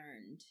lesson you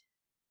learned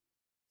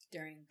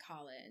during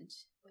college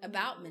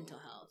about mental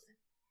health?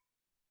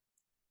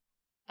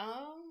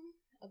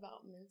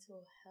 About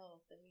mental health,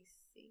 let me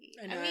see.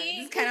 I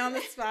mean, it's kind of on the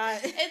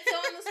spot. It's so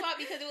on the spot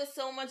because there was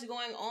so much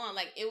going on.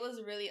 Like, it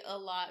was really a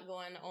lot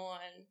going on.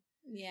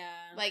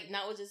 Yeah. Like,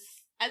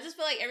 I just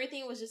feel like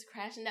everything was just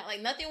crashing down.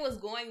 Like, nothing was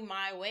going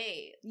my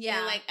way. Yeah.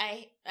 And, like,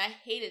 I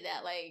hated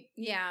that. Like,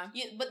 yeah.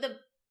 But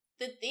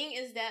the thing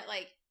is that,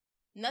 like,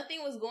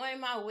 nothing was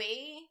going my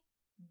way,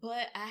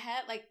 but I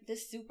had, like,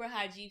 this super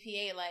high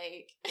GPA,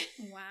 like...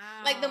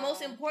 Wow. Like, the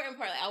most important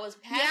part, like, I was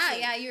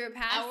passing. Yeah, you were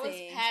passing. I was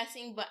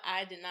passing, but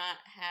I did not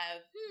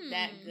have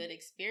that good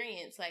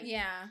experience. Like,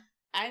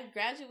 I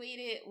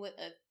graduated with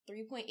a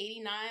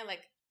 3.89,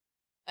 like,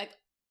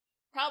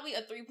 probably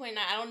a 3.9.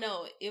 I don't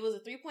know. It was a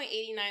 3.89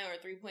 or a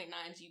 3.9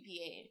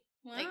 GPA.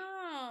 Wow. Like,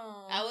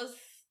 I was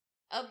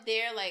up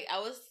there, like, I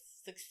was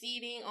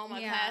succeeding on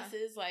my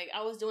classes. Like,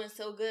 I was doing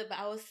so good, but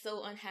I was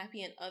so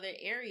unhappy in other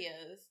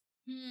areas.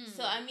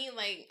 So, I mean,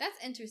 like... That's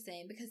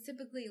interesting, because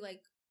typically, like,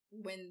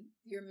 when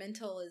your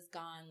mental is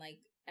gone, like,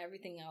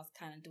 everything else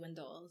kind of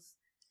dwindles.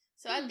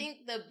 So, I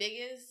think the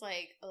biggest,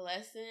 like,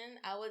 lesson,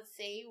 I would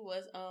say,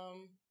 was,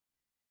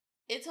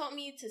 it taught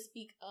me to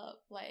speak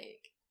up,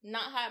 like,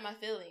 not hide my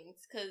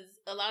feelings. Because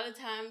a lot of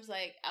times,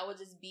 like, I would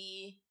just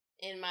be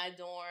in my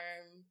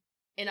dorm,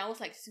 and I was,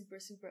 like,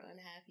 super, super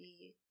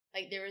unhappy.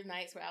 Like, there was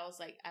nights where I was,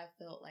 like, I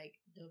felt, like,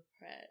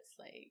 depressed,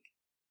 like...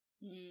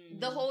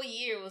 The whole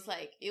year was,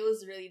 like, it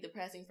was really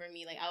depressing for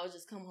me. Like, I would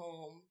just come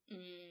home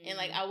and,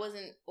 like, I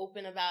wasn't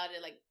open about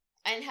it. Like,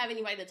 I didn't have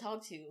anybody to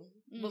talk to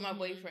but my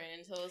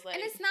boyfriend. So it was like...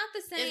 And it's not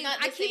the same. It's not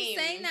the same. Keep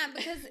saying that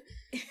because,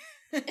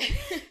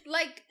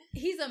 like,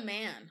 he's a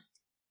man.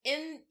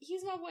 And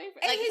he's my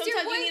boyfriend. And like, he's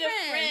your boyfriend. You need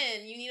a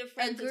friend. You need a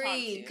friend to talk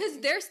to. Because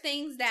there's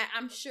things that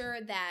I'm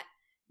sure that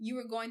you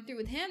were going through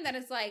with him that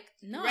is like,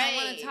 no, I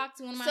want to talk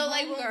to one of my homegirls. So,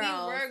 like, when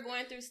we were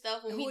going through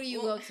stuff... Who do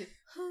you go to?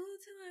 Who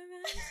do I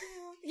run to?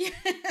 Yeah.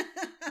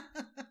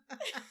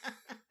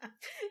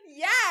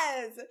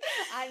 Yes,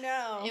 I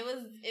know. It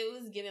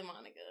was giving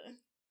Monica.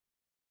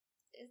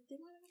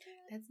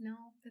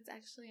 That's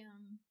actually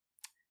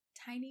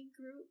Tiny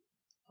Group.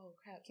 Oh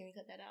crap! Can we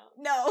cut that out?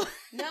 No,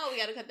 we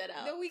gotta cut that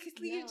out. No, we can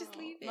leave. Just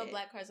leave it. My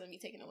black card's gonna be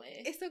taken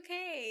away. It's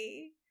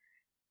okay.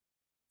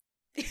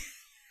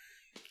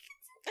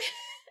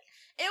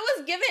 It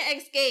was giving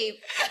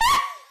Escape.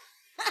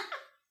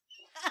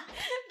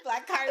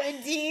 Black card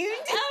redeemed.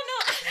 I don't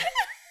know.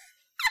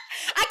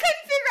 I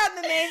couldn't figure out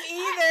the name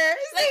either.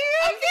 Like,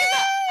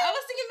 I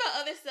was thinking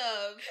about other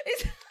stuff.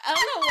 I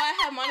don't know why I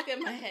have Monica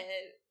in my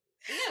head.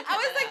 I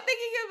was like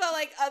thinking about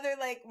like other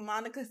like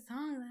Monica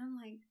songs, and I'm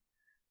like,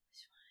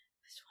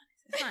 which one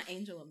is it? It's not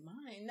Angel of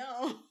Mine.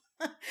 No,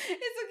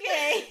 it's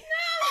okay.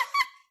 No,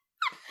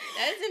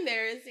 that's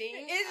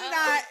embarrassing. It's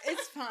not.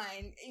 It's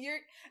fine.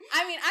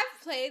 I mean,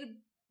 I've played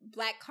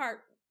Black Card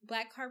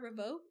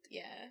Revoked.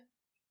 Yeah,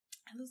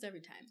 I lose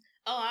every time.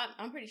 Oh,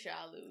 I'm pretty sure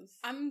I'll lose.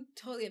 I'm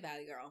totally a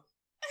Valley girl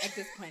at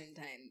this point in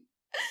time.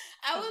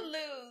 I would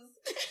lose.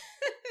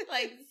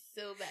 Like,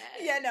 so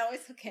bad. Yeah, no,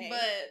 it's okay.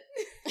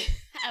 But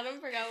I don't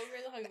forget what we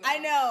were talking about. I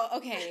know.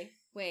 Okay,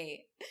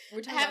 wait.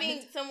 We're talking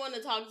having someone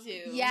to talk to.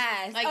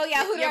 Yes. Like, oh,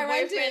 yeah, who do I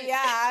run to?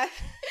 Yeah.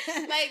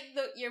 Like,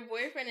 your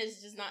boyfriend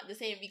is just not the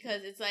same,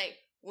 because it's like,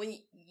 when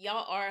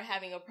y'all are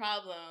having a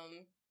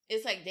problem...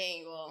 It's like,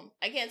 dang, well,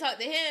 I can't talk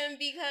to him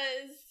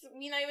because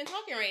we're not even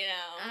talking right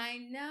now. I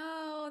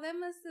know. That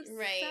must have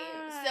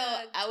sucked.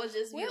 So I was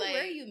just Where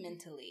were you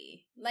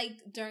mentally?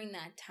 Like, during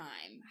that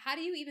time? How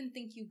do you even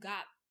think you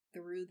got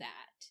through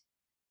that?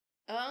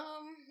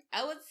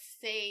 I would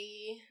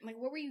say... Like,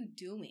 what were you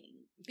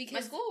doing? Because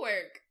my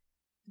schoolwork.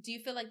 Do you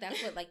feel like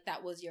that's what, like,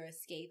 that was your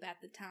escape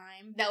at the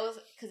time? That was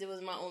because it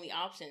was my only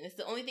option. It's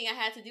the only thing I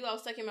had to do. I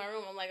was stuck in my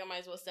room. I'm like, I might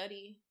as well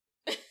study.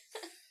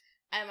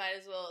 I might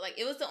as well. Like,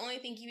 it was the only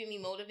thing keeping me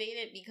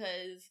motivated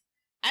because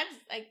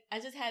I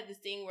just had this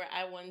thing where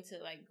I wanted to,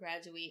 like,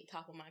 graduate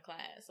top of my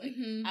class. Like,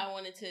 I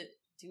wanted to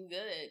do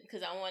good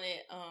because I wanted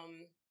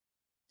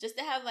just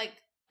to have, like,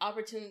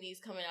 opportunities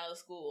coming out of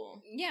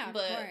school. Yeah, of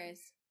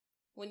course.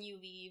 When you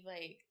leave,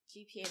 like,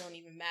 GPA don't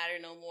even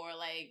matter no more.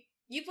 Like,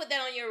 you put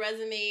that on your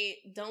resume.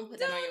 Don't put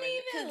that on your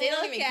resume because they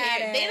don't even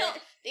care.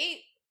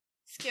 They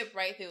skip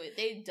right through it.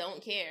 They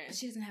don't care.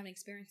 She doesn't have an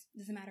experience.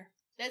 Doesn't matter.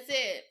 That's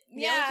it.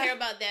 They don't care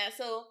about that.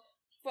 So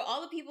for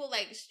all the people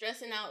like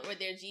stressing out with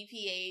their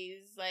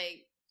GPAs,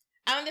 like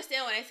I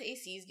understand when I say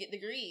C's get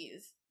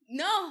degrees.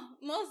 No,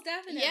 most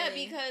definitely. Yeah,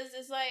 because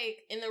it's like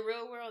in the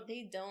real world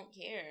they don't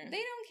care. They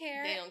don't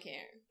care. They don't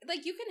care.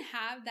 Like you can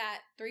have that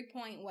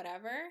 3-point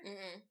whatever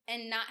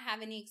and not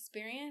have any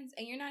experience,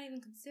 and you're not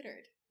even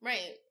considered.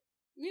 Right.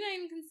 You're not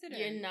even considered.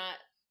 You're not.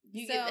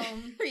 You get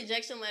the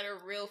rejection letter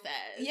real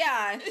fast.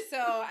 Yeah. So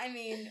I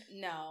mean,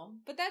 no,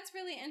 but that's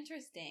really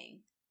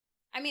interesting.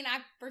 I mean, I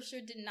for sure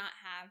did not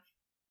have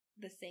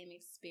the same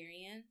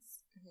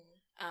experience.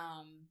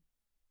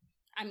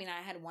 I mean,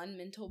 I had one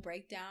mental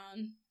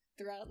breakdown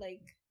throughout,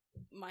 like,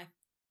 my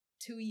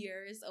 2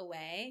 years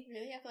away.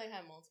 Really? I feel like I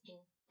had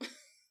multiple.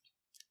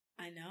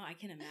 I know. I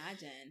can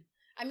imagine.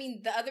 I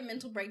mean, the other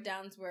mental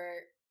breakdowns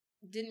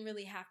didn't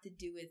really have to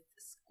do with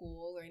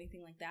school or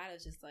anything like that. It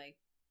was just like,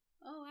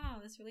 oh, wow,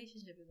 this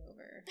relationship is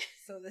over.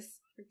 So this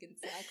freaking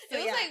sucks. So,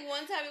 it was like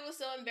one time it was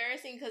so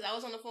embarrassing because I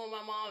was on the phone with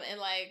my mom and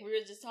like we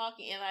were just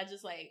talking and I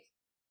just like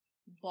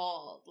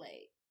bawled.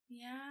 Like,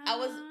 yeah, I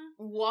was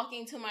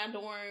walking to my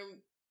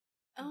dorm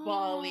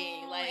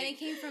bawling. Like, and it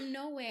came from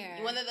nowhere.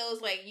 One of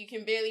those like you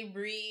can barely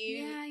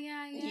breathe.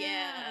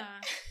 Yeah.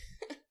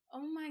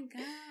 Oh my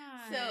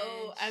god.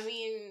 So, I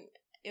mean,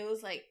 it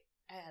was like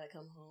I had to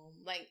come home.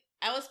 Like,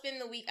 I would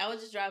spend the week, I would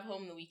just drive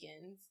home the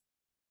weekends.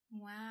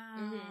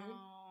 Wow.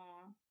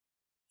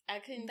 I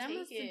couldn't take it. That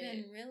must have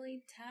been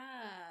really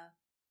tough.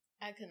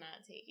 I could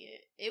not take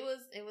it. It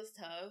was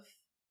tough.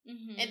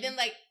 And then,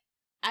 like,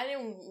 I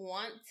didn't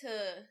want to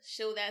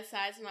show that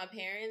side to my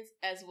parents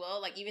as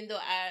well. Like, even though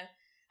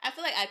I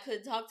feel like I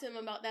could talk to them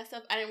about that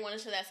stuff, I didn't want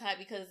to show that side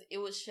because it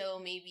would show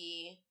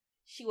maybe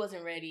she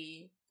wasn't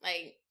ready.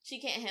 Like,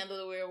 she can't handle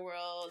the real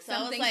world. So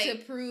something I was like,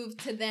 to prove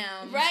to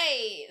them.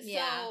 Right.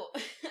 Yeah.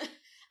 So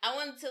I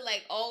wanted to,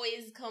 like,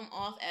 always come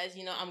off as,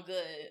 you know, I'm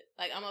good.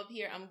 Like, I'm up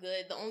here, I'm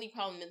good. The only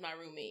problem is my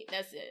roommate.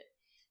 That's it.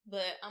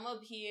 But I'm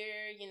up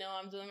here, you know,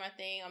 I'm doing my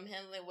thing. I'm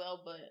handling it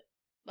well. But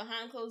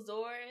behind closed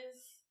doors,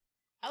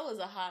 I was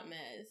a hot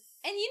mess.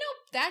 And, you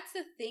know, that's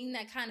the thing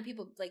that kind of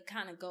people, like,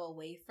 kind of go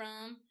away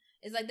from.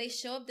 Is, like, they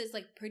show up this,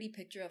 like, pretty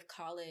picture of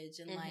college.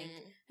 And, like,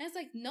 and it's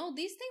like, no,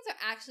 these things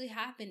are actually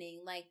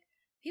happening. Like,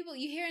 people,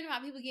 you hearing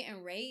about people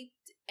getting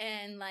raped.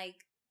 And, like,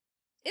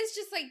 it's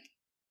just, like,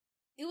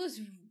 it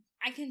was...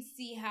 I can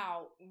see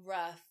how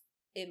rough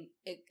it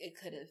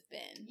could have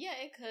been. Yeah,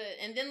 it could.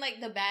 And then, like,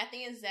 the bad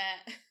thing is that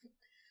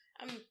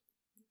I'm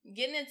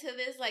getting into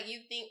this, like,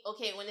 you think,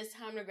 okay, when it's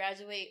time to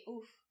graduate,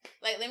 oof,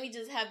 like, let me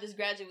just have this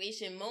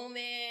graduation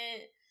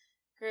moment.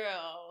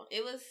 Girl,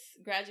 it was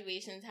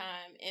graduation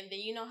time. And then,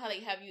 you know how,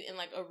 like, have you in,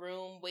 like, a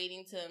room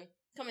waiting to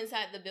come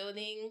inside the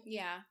building?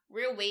 Yeah.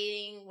 We're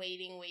waiting.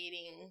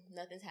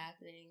 Nothing's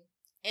happening.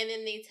 And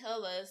then they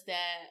tell us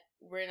that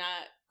we're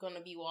not going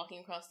to be walking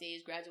across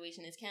stage.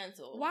 Graduation is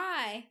canceled.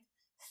 Why?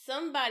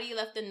 Somebody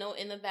left a note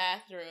in the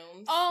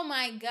bathroom. Oh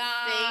my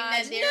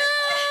God. Saying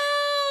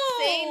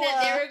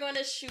that they were going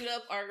to shoot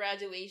up our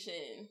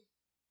graduation.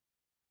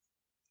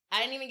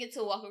 I didn't even get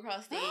to walk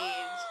across stage.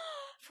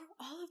 For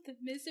all of the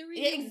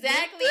misery.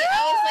 Exactly.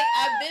 I was like,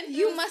 I've been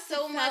through you must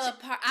so much.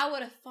 Apart. I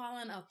would have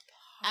fallen apart.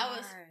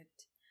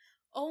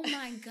 Oh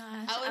my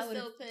gosh. I would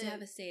have been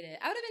devastated.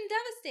 I would have been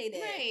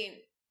devastated.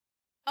 Right.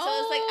 So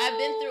it's like, I've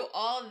been through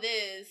all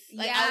this.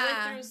 Like, I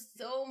went through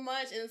so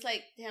much. And it's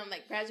like, damn,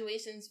 like,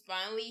 graduation's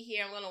finally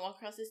here. I'm going to walk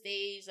across the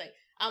stage. Like,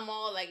 I'm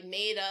all, like,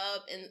 made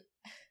up.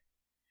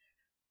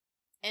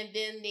 And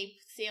then they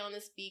say on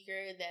the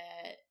speaker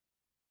that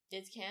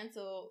it's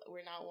canceled.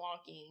 We're not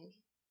walking.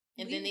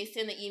 And then they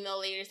send an email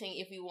later saying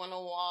if we want to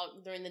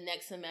walk during the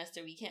next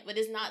semester, we can't. But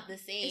it's not the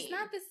same. It's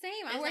not the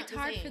same. I worked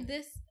hard for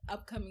this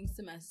upcoming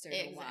semester.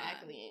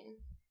 Exactly.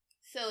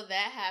 So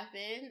that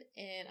happened,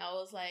 and I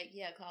was like,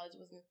 yeah, college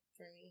wasn't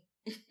for me.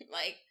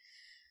 Like,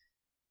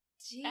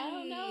 jeez. I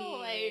don't know.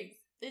 Like,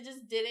 it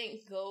just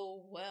didn't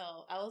go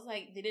well. I was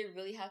like, did it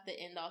really have to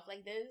end off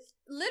like this?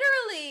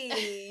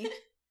 Literally.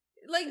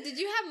 Like, did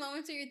you have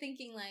moments where you're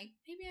thinking, like,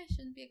 maybe I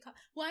shouldn't be a college?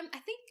 Well, I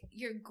think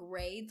your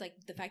grades, like,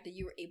 the fact that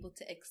you were able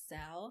to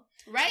excel.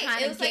 Right.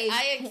 It was like,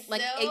 I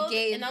excelled,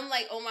 and I'm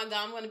like, oh my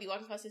God, I'm going to be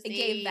walking across the stage. It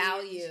gave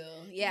value.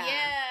 Yeah.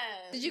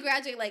 Yeah. Did you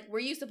graduate, like, were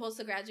you supposed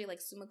to graduate,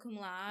 like, summa cum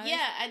laude?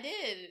 Yeah, I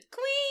did.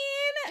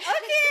 Queen!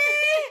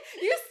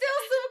 Okay! You're still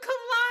summa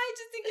cum laude,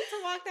 just didn't get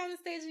to walk down the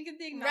stage and get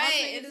the acknowledgement.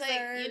 Right. It's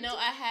like, you know,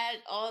 I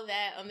had all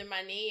that under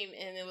my name,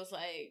 and it was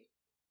like,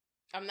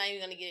 I'm not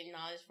even gonna get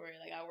acknowledged for it.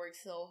 Like, I worked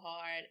so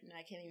hard and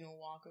I can't even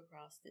walk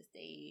across the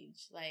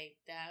stage. Like,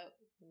 that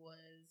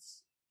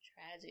was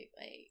tragic.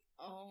 Like,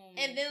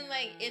 and then,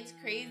 like, it's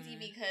crazy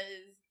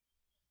because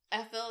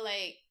I feel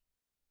like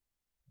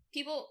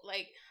people,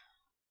 like,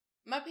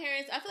 my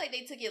parents, I feel like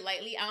they took it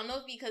lightly. I don't know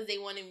if because they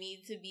wanted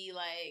me to be,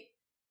 like,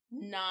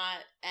 not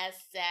as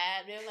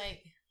sad. They're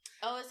like,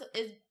 oh,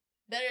 it's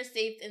better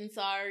safe than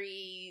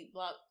sorry,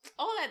 blah,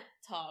 all that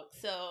talk.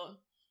 So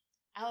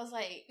I was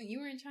like, you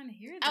weren't trying to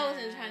hear that. I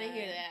wasn't trying to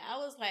hear that. I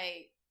was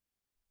like,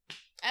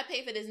 I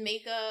paid for this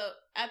makeup,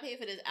 I paid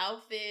for this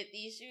outfit,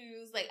 these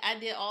shoes, like, I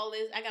did all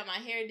this, I got my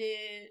hair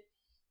did,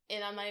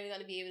 and I'm not even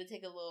gonna be able to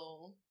take a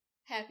little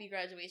happy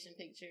graduation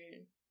picture.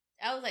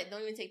 I was like,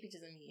 don't even take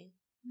pictures of me.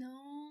 No.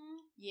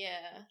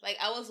 Yeah, like,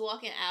 I was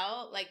walking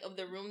out, like, of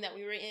the room that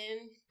we were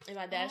in, and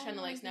my dad's trying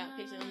to, like, snap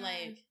pictures. I'm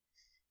like,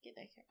 get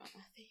that camera on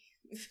my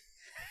face.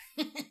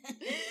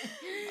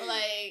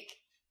 Like,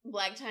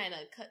 Black China,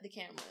 cut the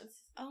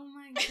cameras. Oh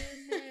my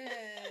goodness.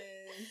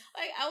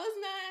 Like, I was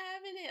not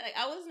having it. Like,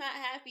 I was not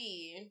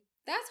happy.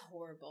 That's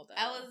horrible, though.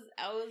 I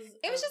was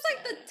It was just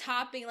like the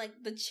topping,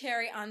 like the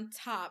cherry on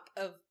top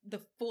of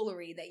the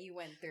foolery that you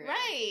went through.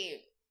 Right.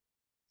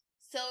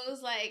 So it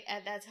was like,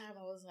 at that time,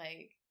 I was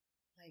like,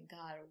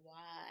 God,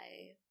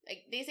 why?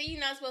 Like, they say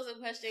you're not supposed to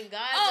question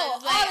God. Oh,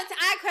 like, all the time.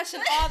 I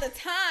question all the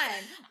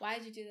time. Why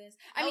did you do this?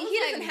 I mean, he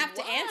doesn't have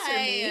to answer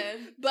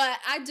me, but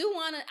I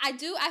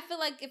feel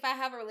like if I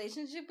have a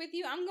relationship with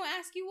you, I'm going to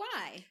ask you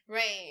why.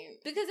 Right.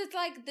 Because it's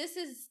like, this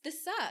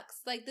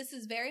sucks. Like, this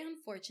is very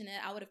unfortunate.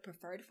 I would have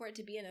preferred for it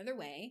to be another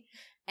way.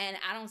 And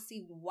I don't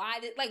see why,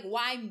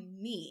 why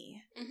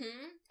me?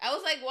 Mm-hmm. I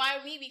was like, why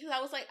me? Because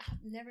I was like, I've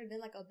never been,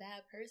 like, a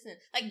bad person.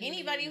 Like,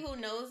 anybody who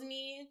knows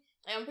me,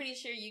 like, I'm pretty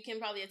sure you can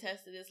probably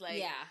attest to this. Like,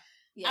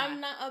 yeah. I'm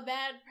not a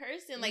bad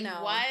person. Like,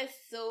 why is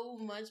so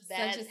much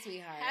bad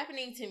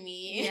happening to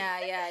me?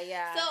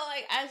 Yeah. So,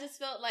 like, I just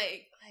felt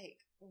like,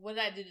 what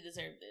did I do to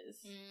deserve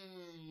this?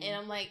 And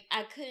I'm like,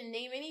 I couldn't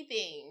name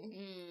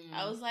anything.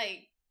 I was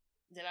like,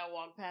 did I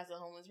walk past a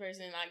homeless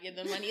person and not give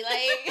them money?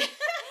 Like...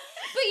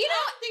 But you know,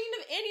 thinking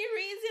of any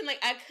reason,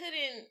 like,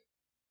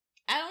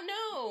 I don't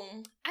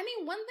know. I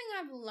mean, one thing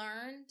I've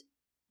learned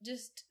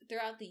just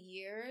throughout the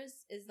years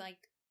is, like,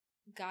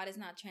 God is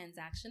not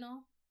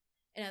transactional.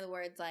 In other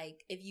words,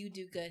 like, if you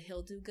do good,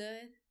 he'll do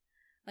good.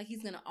 Like,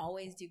 he's going to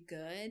always do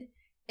good.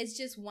 It's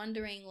just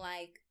wondering,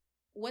 like,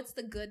 what's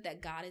the good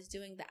that God is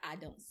doing that I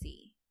don't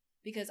see?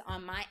 Because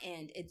on my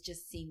end, it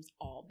just seems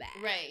all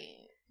bad.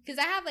 Right. Because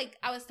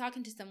I was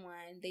talking to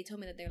someone, they told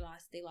me that they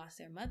lost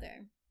their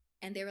mother.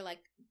 And they were like,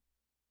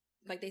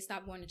 they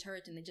stopped going to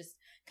church and they just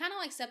kind of,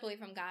 like, stepped away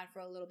from God for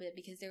a little bit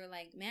because they were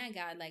like, man,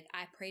 God, like,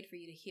 I prayed for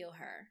you to heal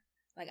her.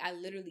 Like, I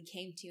literally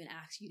came to you and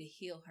asked you to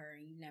heal her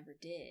and you never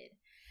did.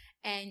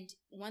 And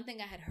one thing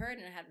I had heard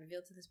and I had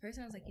revealed to this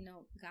person, I was like, you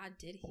know, God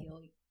did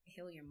heal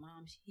your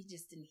mom. He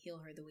just didn't heal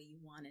her the way you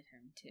wanted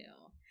him to.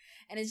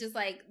 And it's just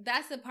like,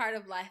 that's the part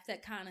of life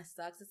that kind of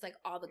sucks. It's like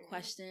all the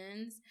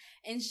questions.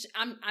 And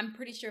I'm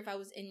pretty sure if I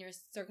was in your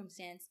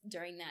circumstance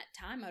during that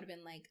time, I would have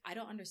been like, I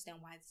don't understand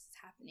why this is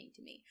happening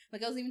to me.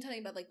 Like, I was even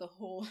telling about, like, the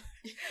whole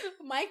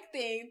mic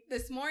thing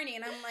this morning.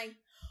 And I'm like,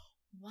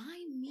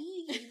 why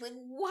me? Like,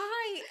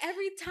 why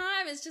every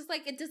time? It's just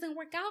like, it doesn't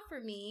work out for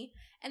me.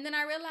 And then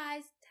I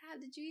realized,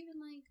 Tab, did you even,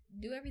 like,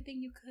 do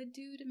everything you could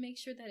do to make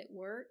sure that it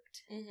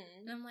worked?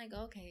 Mm-hmm. And I'm like,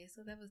 okay,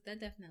 so that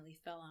definitely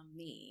fell on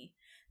me.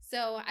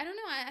 So I don't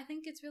know. I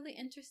think it's really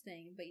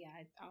interesting. But yeah,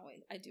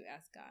 I do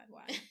ask God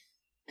why.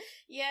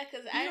 Yeah,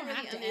 because I don't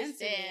really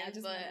understand. I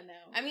just want to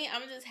know. I mean,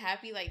 I'm just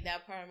happy, like,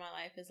 that part of my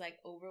life is, like,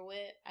 over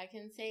with. I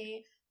can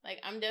say, like,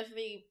 I'm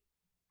definitely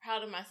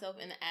proud of myself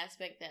in the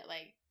aspect that,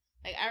 like,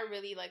 I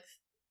really, like,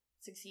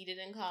 succeeded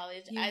in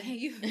college.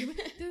 You through the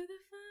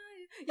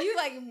fire. You,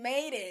 like,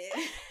 made it.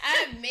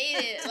 I made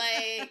it.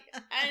 Like,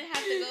 I didn't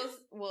have to go.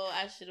 Well,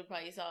 I should have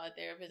probably saw a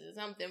therapist or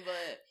something,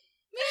 but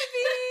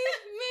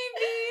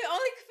maybe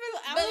only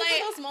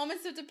for those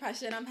moments of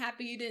depression. I'm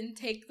happy you didn't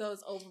take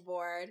those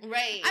overboard,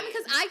 right? I mean,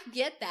 because I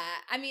get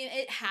that. I mean,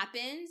 it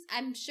happens.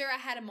 I'm sure I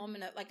had a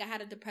moment of, like, I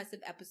had a depressive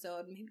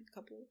episode,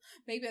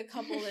 maybe a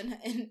couple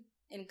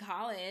in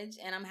college,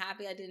 and I'm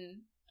happy I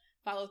didn't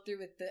follow through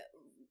with the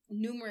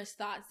numerous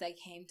thoughts that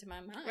came to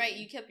my mind. Right,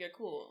 you kept your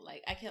cool.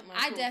 Like, I kept my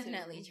cool, I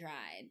definitely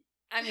tried.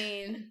 I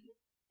mean,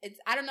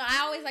 I don't know. I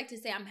always like to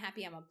say I'm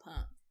happy I'm a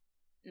punk.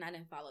 And I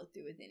didn't follow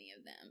through with any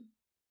of them.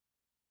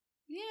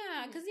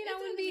 Yeah, because, you know, I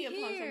wouldn't be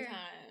here.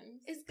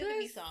 Sometimes. It's good to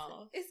be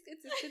soft. It's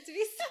good to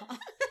be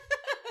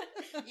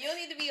soft. You don't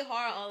need to be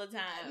hard all the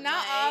time.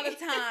 Not all the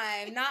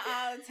time. Not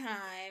all the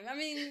time. I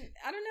mean,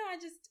 I don't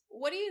know.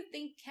 What do you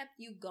think kept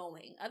you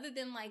going? Other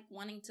than, like,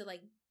 wanting to,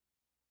 like,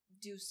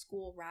 do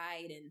school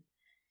right and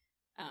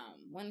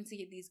wanting to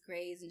get these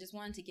grades and just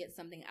wanting to get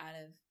something out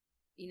of,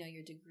 you know,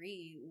 your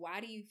degree. Why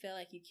do you feel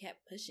like you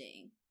kept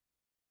pushing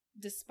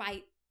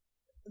despite,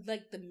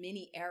 like, the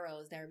many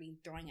arrows that are being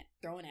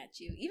thrown at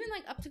you? Even,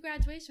 like, up to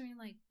graduation, you're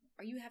like,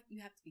 you have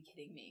to be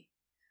kidding me.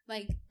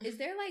 Like, is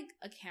there, like,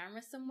 a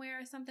camera somewhere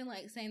or something,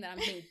 like, saying that I'm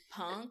being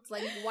punked?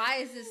 Like, why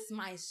is this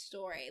my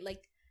story?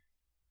 Like,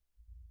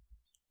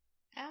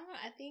 I don't know.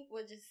 I think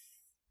what just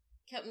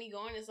kept me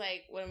going is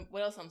like,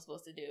 what else I'm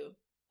supposed to do?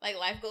 Like,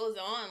 life goes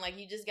on. Like,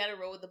 you just gotta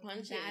roll with the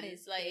punches. That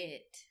is like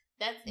it.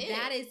 That's it.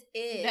 That is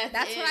it.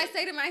 That's what I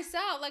say to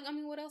myself. Like, I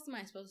mean, what else am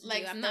I supposed to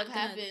do? I'm not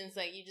happens.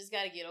 Like, you just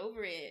gotta get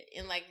over it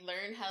and like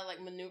learn how to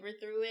like maneuver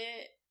through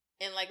it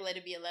and like let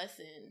it be a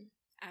lesson.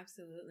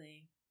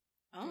 Absolutely.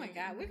 Oh my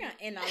God, we're gonna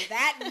end on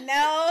that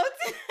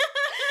note.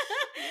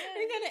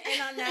 We're gonna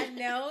end on that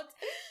note.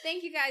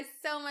 Thank you guys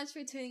so much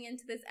for tuning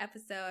into this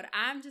episode.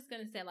 I'm just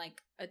gonna say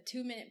like a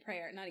 2-minute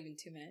prayer. Not even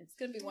 2 minutes. It's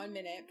gonna be 1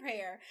 minute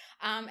prayer.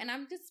 And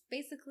I'm just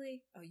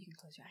basically. Oh, you can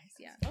close your eyes.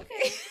 Yeah.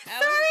 Okay. Sorry.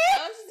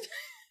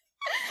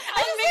 I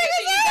was making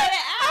sure you got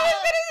it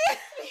out.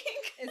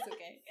 It's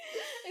okay.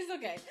 It's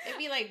okay. It'd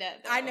be like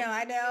that, though. I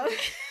know.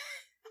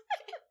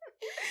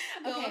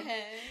 Go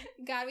ahead.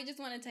 God, we just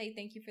want to tell you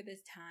thank you for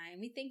this time.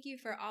 We thank you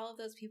for all of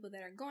those people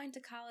that are going to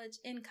college,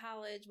 in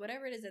college,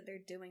 whatever it is that they're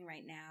doing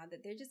right now,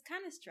 that they're just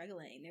kind of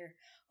struggling. They're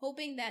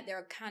hoping that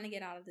they'll kind of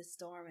get out of the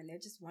storm, and they're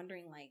just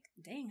wondering, like,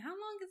 dang, how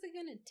long is it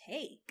going to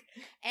take?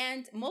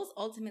 And most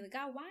ultimately,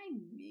 God, why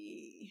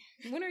me?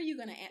 When are you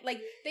going to end?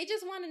 Like, they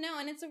just want to know,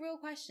 and it's a real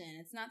question.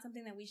 It's not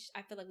something that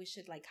I feel like we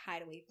should, like,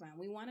 hide away from.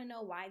 We want to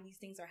know why these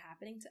things are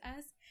happening to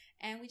us,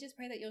 and we just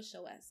pray that you'll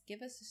show us.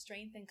 Give us the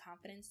strength and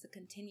confidence to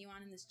continue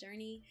on in this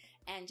journey,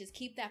 and just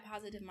keep that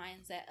positive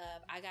mindset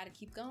of, I got to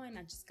keep going,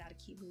 I just got to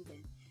keep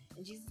moving.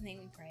 In Jesus' name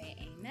we pray,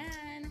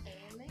 amen.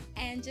 Amen.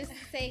 And just to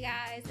say,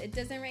 guys, it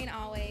doesn't rain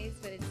always,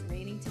 but it's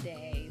raining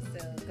today,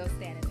 so go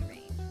stand in the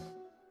rain.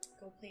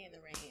 Go play in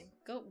the rain.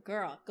 Go,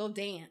 girl, go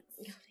dance.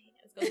 Go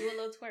dance. Go do a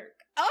little twerk.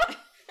 Oh,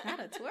 not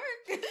a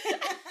twerk.